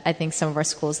that I think some of our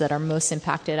schools that are most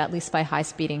impacted, at least by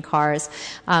high-speeding cars.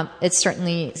 It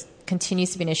certainly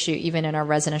continues to be an issue even in our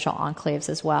residential enclaves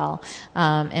as well.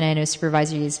 And I know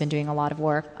Supervisor Yee has been doing a lot of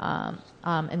work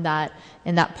in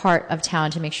that part of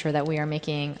town to make sure that we are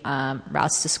making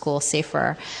routes to school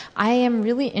safer. I am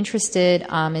really interested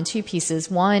in two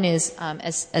pieces. One is,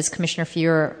 as Commissioner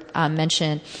Feuer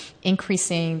mentioned,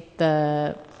 increasing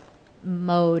the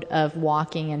mode of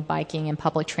walking and biking and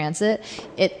public transit.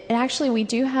 It actually, we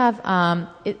do have,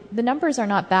 the numbers are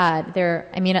not bad.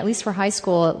 At least for high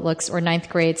school, it looks, or ninth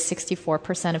grade,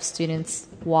 64% of students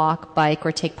walk, bike,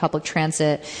 or take public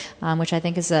transit, which I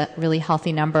think is a really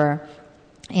healthy number.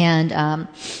 And,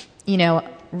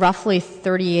 roughly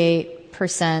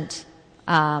 38%,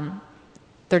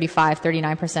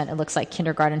 39%, it looks like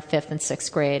kindergarten, 5th, and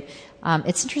 6th grade.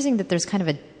 It's interesting that there's kind of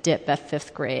a dip at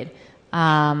 5th grade.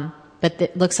 But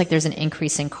it looks like there's an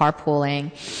increase in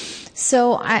carpooling.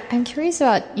 So I'm curious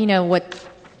about,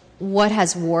 what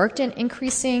has worked in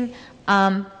increasing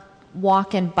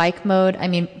walk and bike mode. I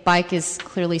mean, bike is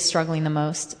clearly struggling the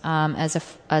most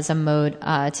as a mode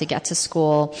to get to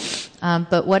school.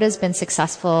 But what has been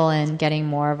successful in getting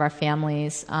more of our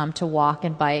families to walk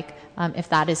and bike, if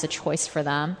that is a choice for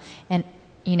them? And,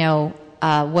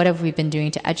 what have we been doing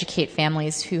to educate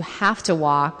families who have to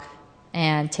walk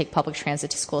and take public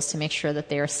transit to schools to make sure that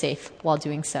they are safe while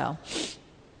doing so?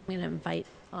 I'm going to invite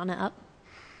Anna up.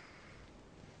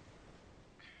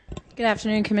 Good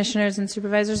afternoon, Commissioners and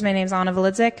Supervisors. My name is Anna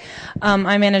Velidzik.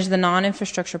 I manage the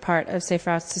non-infrastructure part of Safe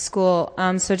Routes to School.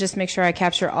 So just make sure I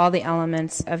capture all the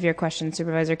elements of your question,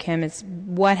 Supervisor Kim. It's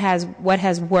what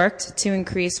has worked to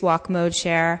increase walk mode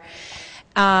share,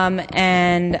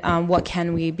 and what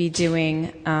can we be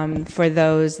doing for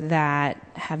those that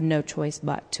have no choice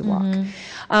but to walk.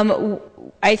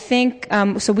 I think,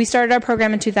 so we started our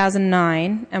program in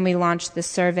 2009, and we launched the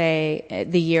survey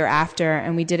the year after,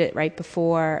 and we did it right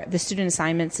before the student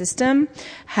assignment system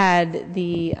had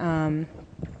the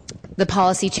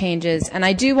policy changes. And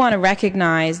I do want to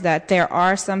recognize that there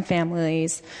are some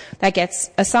families that gets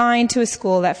assigned to a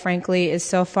school that frankly is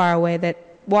so far away that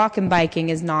walk and biking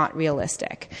is not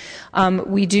realistic.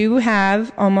 We do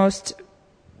have almost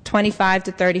 25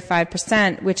 to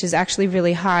 35%, which is actually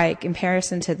really high in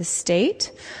comparison to the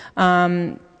state.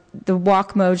 The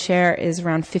walk mode share is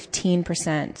around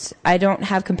 15%. I don't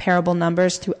have comparable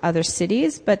numbers to other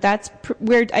cities, but that's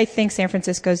where I think San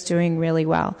Francisco is doing really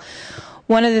well.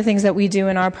 One of the things that we do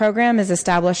in our program is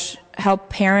help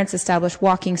parents establish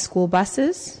walking school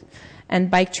buses and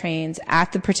bike trains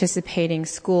at the participating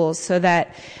schools so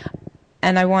that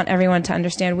and I want everyone to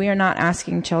understand, we are not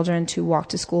asking children to walk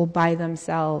to school by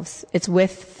themselves. It's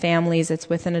with families, it's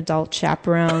with an adult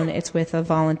chaperone, it's with a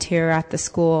volunteer at the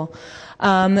school.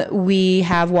 We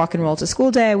have walk and roll to school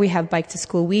day, we have bike to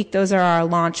school week. Those are our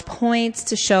launch points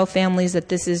to show families that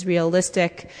this is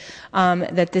realistic,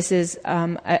 that this is,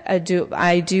 I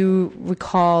do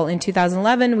recall in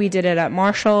 2011 we did it at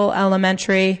Marshall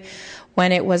Elementary,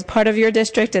 when it was part of your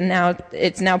district, and now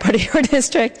it's now part of your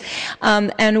district.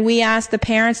 And we asked the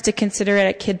parents to consider it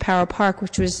at Kid Power Park,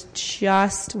 which was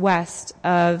just west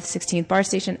of 16th Bar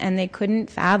Station, and they couldn't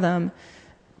fathom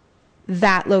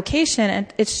that location.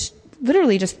 And it's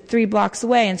literally just 3 blocks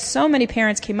away. And so many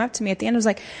parents came up to me at the end and was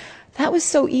like, that was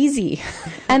so easy.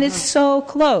 And it's so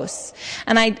close.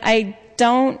 And I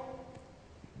don't,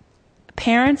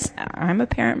 parents, I'm a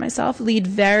parent myself, lead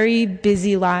very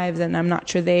busy lives, and I'm not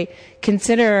sure they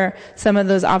consider some of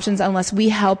those options unless we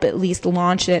help at least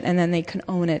launch it and then they can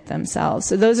own it themselves.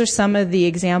 So those are some of the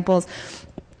examples.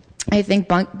 I think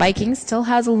biking still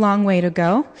has a long way to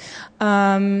go.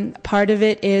 Part of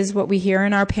it is what we hear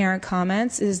in our parent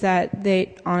comments is that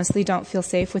they honestly don't feel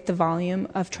safe with the volume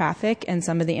of traffic and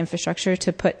some of the infrastructure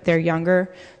to put their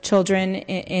younger children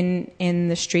in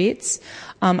the streets.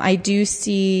 I do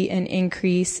see an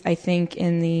increase, I think,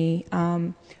 in the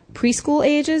preschool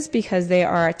ages because they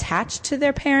are attached to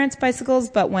their parents' bicycles,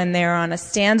 but when they're on a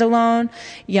standalone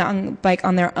young bike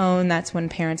on their own, that's when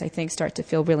parents, I think, start to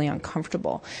feel really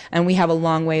uncomfortable. And we have a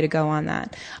long way to go on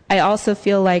that. I also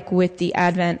feel like with the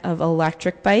advent of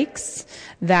electric bikes,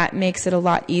 that makes it a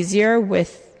lot easier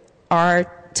with our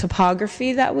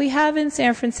topography that we have in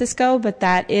San Francisco, but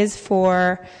that is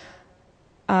for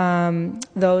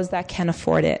those that can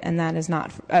afford it, and that is not,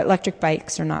 electric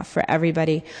bikes are not for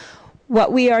everybody.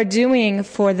 What we are doing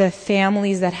for the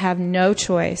families that have no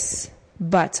choice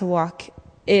but to walk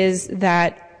is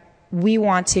that we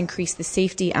want to increase the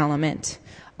safety element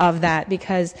of that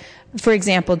because, for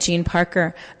example, Gene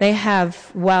Parker, they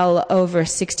have well over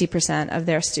 60% of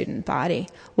their student body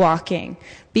walking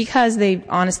because they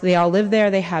honestly all live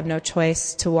there. They have no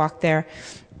choice to walk there.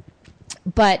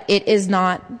 But it is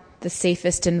not the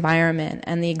safest environment,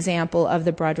 and the example of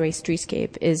the Broadway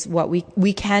streetscape is what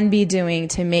we can be doing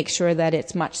to make sure that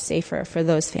it's much safer for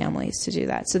those families to do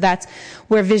that. So that's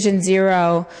where Vision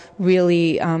Zero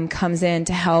really comes in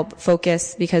to help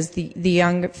focus, because the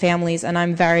young families, and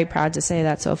I'm very proud to say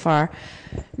that so far,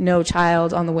 no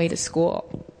child on the way to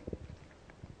school,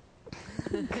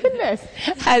 goodness,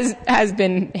 has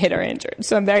been hit or injured.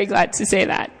 So I'm very glad to say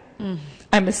that.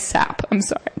 I'm a sap. I'm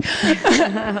sorry.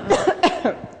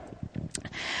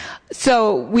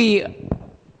 So we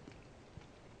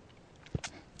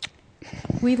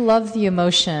love the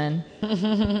emotion,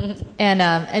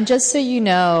 and just so you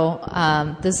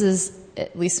know, this is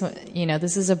at least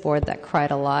this is a board that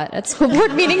cried a lot at school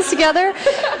board meetings together,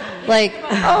 like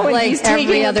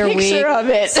every other week. Of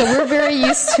it. So we're very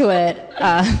used to it.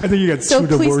 I think you got two of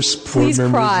the worst board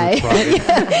members. Cry.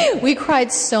 Yeah, we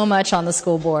cried so much on the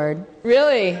school board.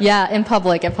 Really? Yeah, in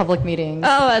public, at public meetings.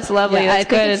 Oh, that's lovely. Yeah, that's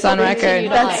good. It's on record.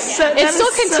 It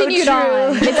still continued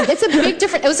on. It's a big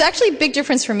difference. It was actually a big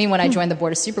difference for me when I joined the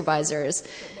Board of Supervisors.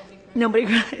 Nobody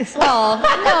cries. Well,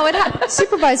 no,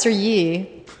 Supervisor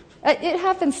Yee. It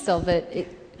happens still, but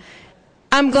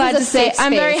I'm glad to say,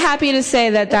 I'm very happy to say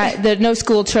that no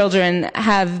school children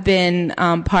have been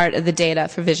part of the data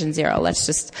for Vision Zero. Let's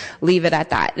just leave it at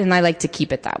that, and I like to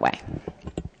keep it that way.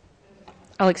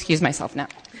 I'll excuse myself now.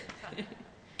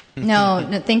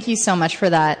 No, thank you so much for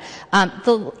that.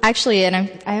 Actually,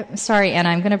 and I'm sorry, Anna,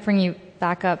 I'm going to bring you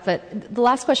back up, but the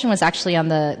last question was actually on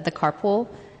the carpool.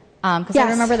 Because I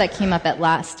remember that came up at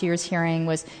last year's hearing,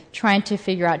 was trying to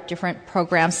figure out different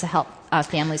programs to help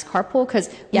families carpool. Because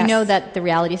we know that the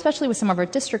reality, especially with some of our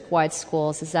district-wide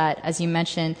schools, is that, as you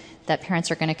mentioned, that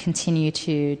parents are going to continue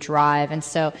to drive. And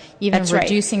so even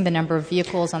reducing the number of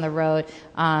vehicles on the road,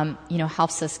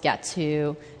 helps us get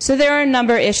to... So there are a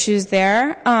number of issues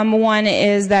there. One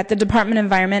is that the Department of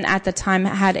Environment at the time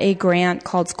had a grant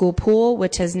called School Pool,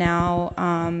 which has now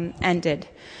ended.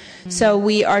 So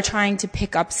we are trying to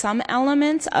pick up some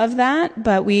elements of that,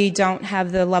 but we don't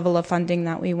have the level of funding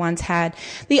that we once had.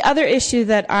 The other issue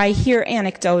that I hear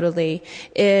anecdotally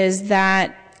is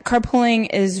that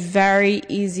carpooling is very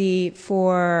easy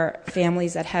for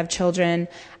families that have children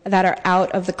that are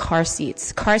out of the car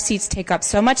seats. Car seats take up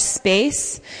so much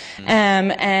space,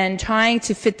 and trying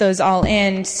to fit those all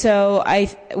in. So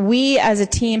we as a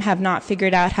team have not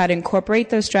figured out how to incorporate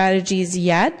those strategies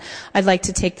yet. I'd like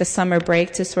to take the summer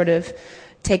break to sort of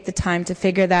take the time to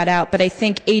figure that out. But I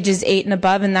think ages 8 and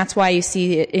above, and that's why you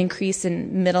see it increase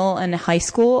in middle and high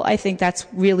school. I think that's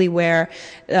really where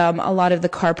a lot of the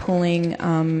carpooling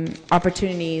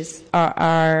opportunities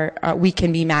are we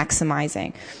can be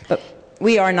maximizing. But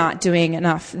we are not doing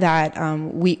enough that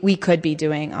we could be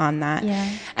doing on that. Yeah.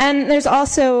 And there's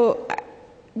also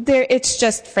it's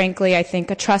just frankly, I think,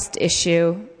 a trust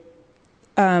issue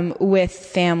with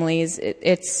families.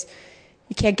 It's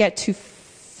you can't get too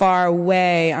far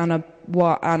away on a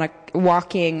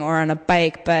walking or on a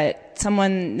bike, but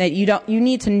someone that you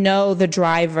need to know the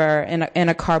driver in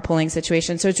a carpooling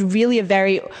situation. So it's really a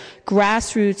very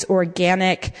grassroots,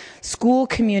 organic school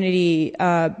community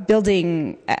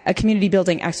building, a community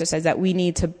building exercise that we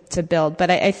need to build. But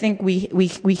I think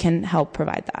we can help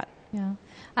provide that. Yeah.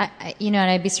 And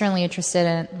I'd be certainly interested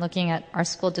in looking at our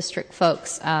school district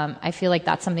folks. I feel like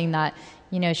that's something that,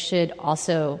 should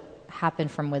also happen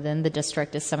from within the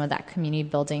district, is some of that community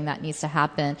building that needs to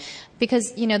happen.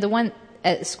 Because, the one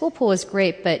school pool is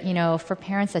great, but, for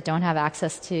parents that don't have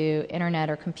access to internet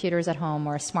or computers at home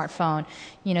or a smartphone,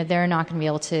 they're not going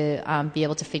to be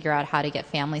able to figure out how to get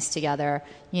families together,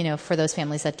 for those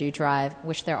families that do drive,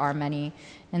 which there are many.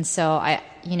 And so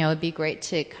it'd be great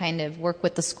to kind of work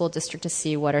with the school district to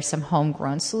see what are some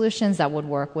homegrown solutions that would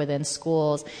work within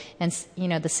schools, and,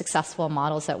 the successful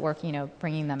models that work,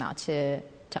 bringing them out to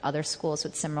other schools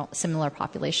with similar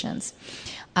populations.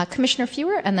 Commissioner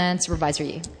Fewer, and then Supervisor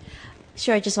Yee.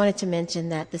 Sure, I just wanted to mention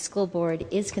that the school board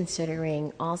is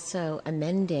considering also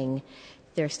amending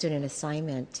their student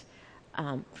assignment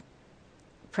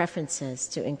preferences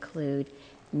to include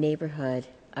neighborhood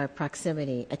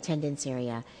proximity, attendance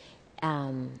area,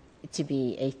 to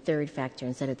be a third factor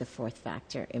instead of the fourth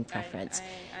factor in preference.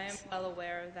 I am well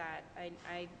aware of that.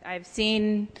 I've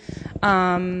seen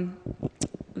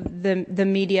the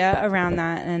media around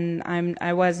that, and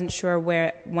I wasn't sure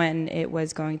when it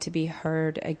was going to be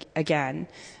heard again.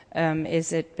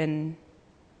 Is it been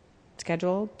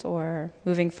scheduled or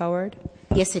moving forward?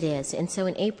 Yes, it is. And so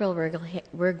in April,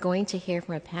 we're going to hear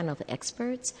from a panel of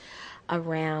experts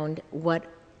around what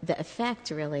the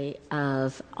effect really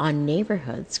on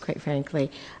neighborhoods, quite frankly,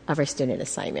 of our student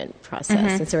assignment process.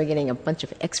 Mm-hmm. And so we're getting a bunch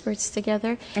of experts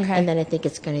together, okay. And then I think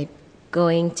it's going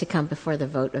to come before the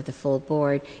vote of the full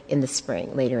board in the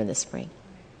spring, later in the spring.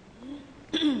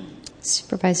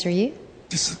 Supervisor Yee?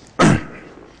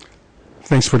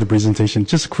 Thanks for the presentation.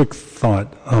 Just a quick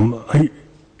thought. I'm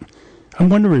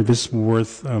wondering if it's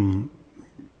worth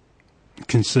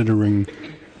considering,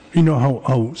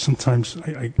 how sometimes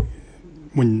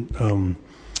when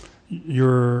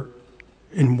you're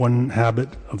in one habit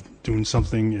of doing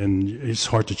something and it's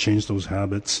hard to change those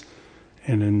habits,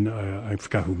 and then I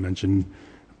forgot who mentioned,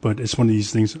 but it's one of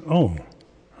these things,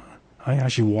 I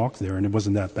actually walked there and it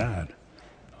wasn't that bad.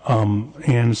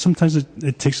 And sometimes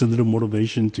it takes a little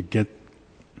motivation to get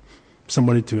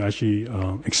somebody to actually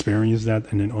experience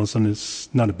that, and then all of a sudden it's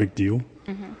not a big deal.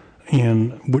 Mm-hmm.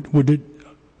 And would it,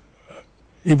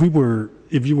 if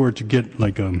you were to get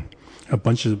like a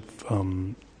bunch of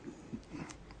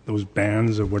those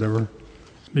bands or whatever,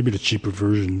 maybe the cheaper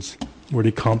versions, where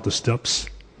they count the steps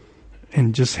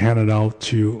and just hand it out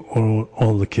to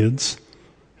all the kids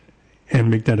and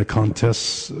make that a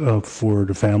contest for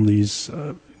the families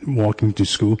walking to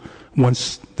school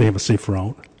once they have a safe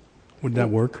route. Would that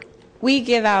work? We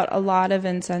give out a lot of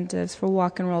incentives for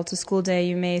Walk and Roll to School Day.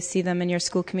 You may see them in your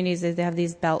school communities. They have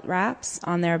these belt wraps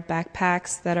on their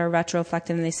backpacks that are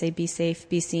retroreflective, and they say, be safe,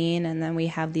 be seen. And then we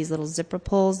have these little zipper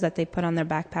pulls that they put on their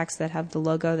backpacks that have the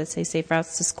logo that say Safe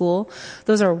Routes to School.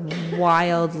 Those are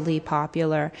wildly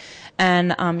popular.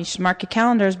 And you should mark your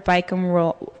calendars. Bike and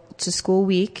Roll to School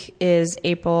Week is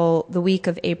the week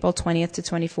of April 20th to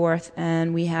 24th,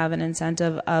 and we have an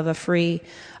incentive of a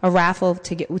raffle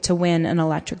to win an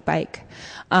electric bike,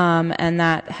 and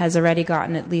that has already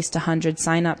gotten at least 100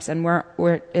 signups, and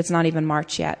it's not even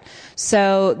March yet.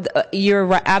 So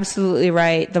you're absolutely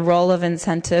right. The role of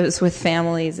incentives with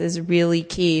families is really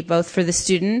key, both for the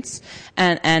students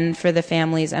and for the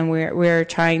families, and we're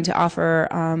trying to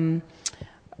offer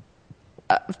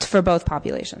for both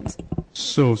populations.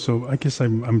 So I guess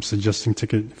I'm suggesting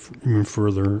take it even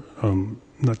further,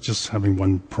 not just having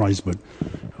one prize, but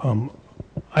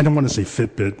I don't want to say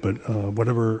Fitbit, but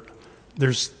whatever.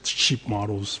 There's cheap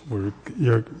models where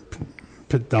your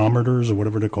pedometers or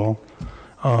whatever they're called,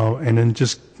 and then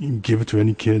just give it to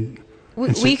any kid.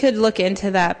 We could look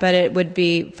into that, but it would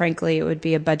be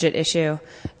a budget issue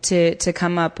to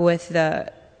come up with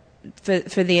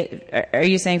for the. Are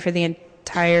you saying for the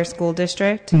entire school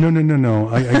district? No.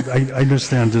 I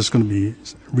understand there's going to be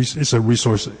it's a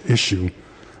resource issue,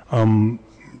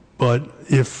 But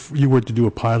if you were to do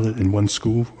a pilot in one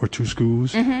school or two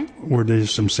schools, where there's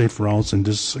some safe routes and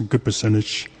there's a good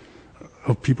percentage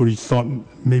of people you thought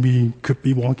maybe could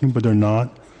be walking but they're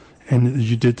not, and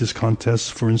you did this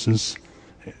contest, for instance,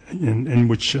 in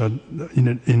which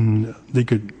they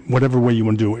could, whatever way you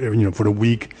want to do it, for the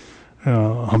week,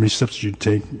 how many steps you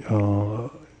take,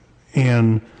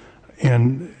 and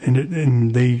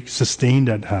they sustain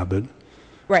that habit.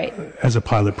 Right. As a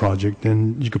pilot project,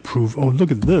 then you could prove, oh,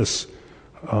 look at this.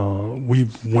 We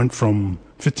went from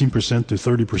 15% to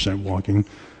 30% walking.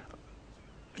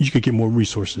 You could get more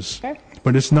resources. Sure.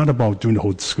 But it's not about doing the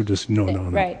whole school district. No.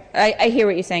 Right. I hear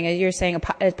what you're saying. You're saying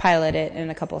a pilot it in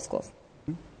a couple of schools.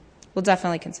 We'll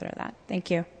definitely consider that.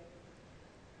 Thank you.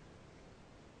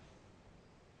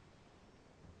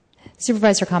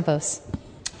 Supervisor Campos.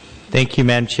 Thank you,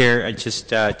 Madam Chair.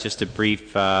 Just a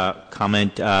brief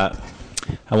comment.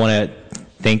 I want to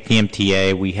thank the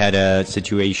MTA. We had a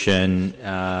situation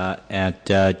at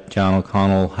John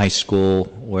O'Connell High School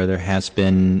where there has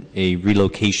been a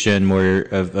relocation or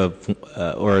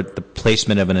the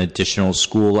placement of an additional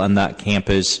school on that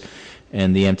campus,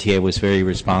 and the MTA was very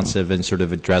responsive in sort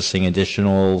of addressing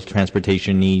additional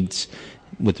transportation needs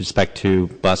with respect to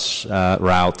bus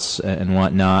routes and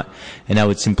whatnot. And I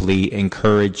would simply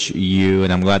encourage you,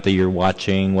 and I'm glad that you're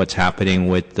watching what's happening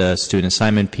with the student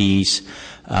assignment piece,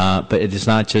 but it is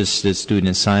not just the student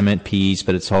assignment piece,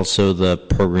 but it's also the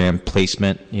program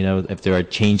placement. If there are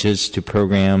changes to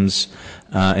programs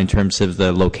in terms of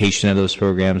the location of those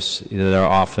programs, there are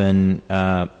often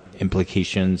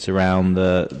implications around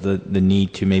the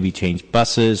need to maybe change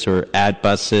buses or add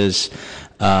buses.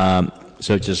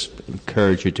 So just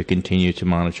encourage you to continue to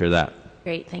monitor that.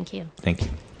 Great, thank you. Thank you.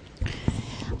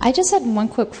 I just had one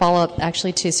quick follow-up,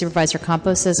 actually, to Supervisor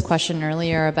Campos's question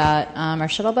earlier about our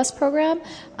shuttle bus program.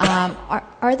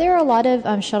 Are there a lot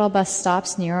of shuttle bus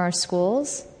stops near our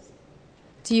schools?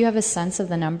 Do you have a sense of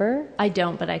the number? I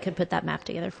don't, but I could put that map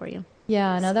together for you.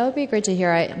 Yeah, no, that would be great to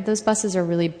hear. Those buses are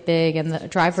really big, and the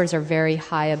drivers are very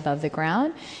high above the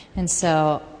ground. And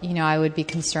so, I would be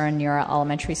concerned near our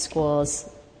elementary schools,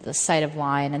 the sight of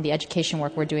line, and the education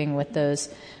work we're doing with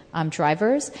those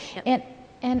drivers. Yep.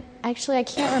 And actually, I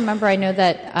can't remember. I know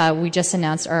that we just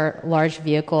announced our large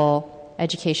vehicle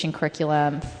education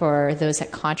curriculum for those that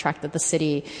contract with the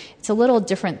city. It's a little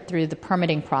different through the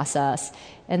permitting process.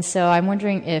 And so I'm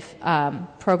wondering if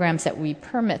programs that we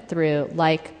permit through,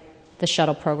 like the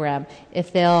shuttle program,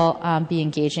 if they'll be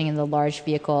engaging in the large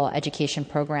vehicle education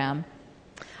program.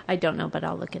 I don't know, but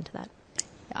I'll look into that.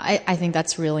 I think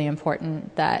that's really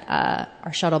important that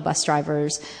our shuttle bus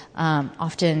drivers,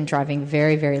 often driving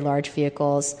very, very large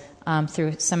vehicles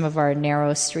through some of our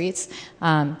narrow streets,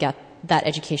 get that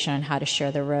education on how to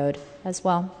share the road as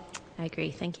well. I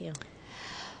agree. Thank you.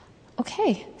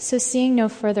 Okay, so seeing no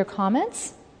further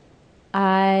comments,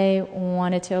 I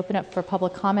wanted to open up for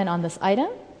public comment on this item.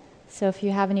 So if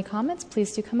you have any comments,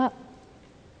 please do come up.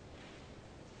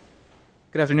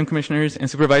 Good afternoon, Commissioners and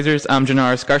Supervisors. I'm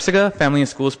Gennaro Escarcega, Family and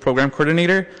Schools Program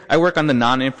Coordinator. I work on the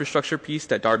non-infrastructure piece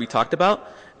that Darby talked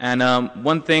about. And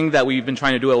one thing that we've been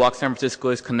trying to do at Walk San Francisco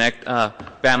is connect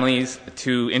families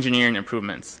to engineering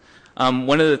improvements.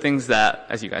 One of the things that,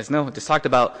 as you guys know, just talked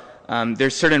about,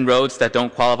 there's certain roads that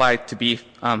don't qualify to be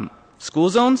school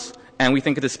zones, and we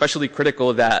think it's especially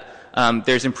critical that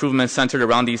there's improvements centered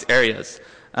around these areas.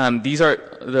 These are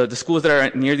the schools that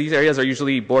are near these areas are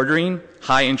usually bordering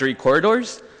high injury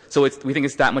corridors. So we think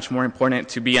it's that much more important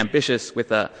to be ambitious with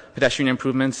pedestrian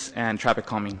improvements and traffic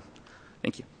calming.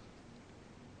 Thank you.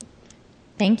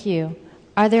 Thank you.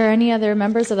 Are there any other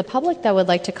members of the public that would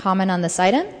like to comment on this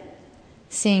item?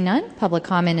 Seeing none, public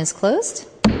comment is closed.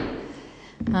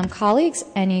 Colleagues,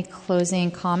 any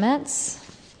closing comments?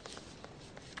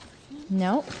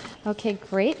 No? Okay,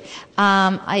 great.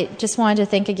 I just wanted to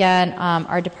thank again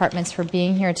our departments for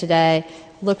being here today.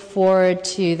 Look forward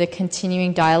to the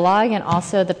continuing dialogue and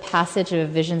also the passage of a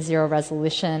Vision Zero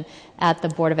resolution at the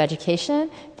Board of Education,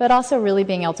 but also really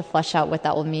being able to flesh out what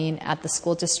that will mean at the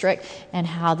school district and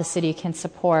how the city can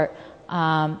support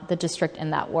the district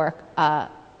in that work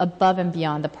above and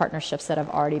beyond the partnerships that have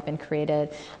already been created.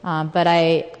 But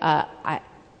I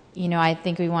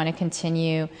think we want to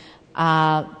continue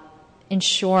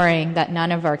ensuring that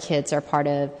none of our kids are part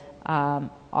of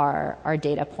our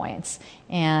data points.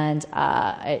 And,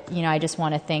 I just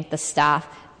want to thank the staff.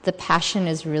 The passion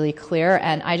is really clear.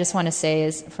 And I just want to say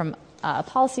is from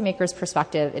policymakers'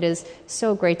 perspective, it is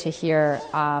so great to hear,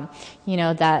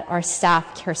 that our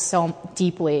staff care so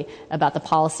deeply about the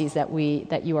policies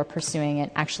that you are pursuing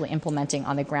and actually implementing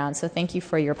on the ground. So thank you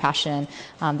for your passion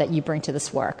that you bring to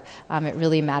this work. It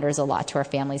really matters a lot to our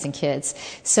families and kids.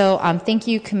 So thank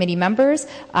you, committee members.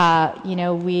 We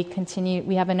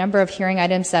have a number of hearing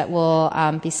items that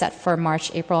will be set for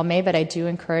March, April, and May, but I do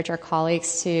encourage our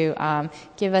colleagues to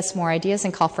give us more ideas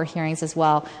and call for hearings as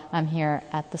well here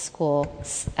at the School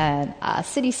and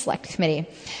City Select Committee.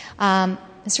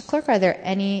 Mr. Clerk, are there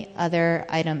any other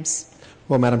items?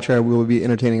 Well, Madam Chair, we will be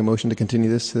entertaining a motion to continue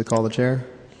this to the call of the chair.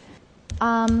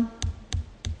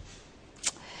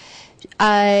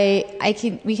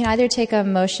 We can either take a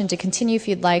motion to continue if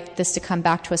you'd like this to come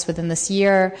back to us within this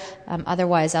year.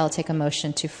 Otherwise, I'll take a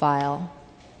motion to file.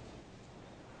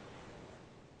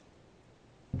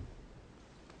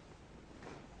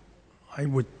 I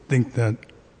would think that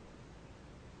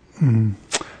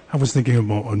I was thinking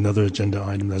about another agenda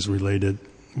item that's related,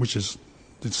 which is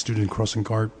the Student Crossing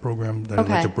Guard program that I'd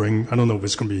like to bring. I don't know if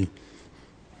it's going to be,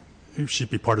 it should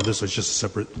be part of this or it's just a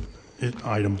separate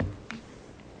item.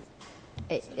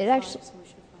 It actually,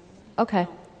 okay.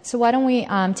 So why don't we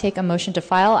take a motion to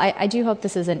file? I do hope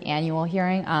this is an annual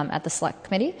hearing at the Select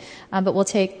Committee, but we'll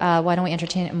take, why don't we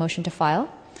entertain a motion to file?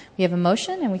 We have a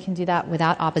motion and we can do that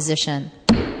without opposition.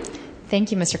 Thank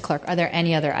you, Mr. Clerk. Are there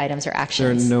any other items or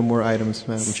actions? There are no more items,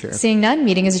 Madam Chair. Seeing none,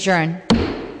 meeting is adjourned.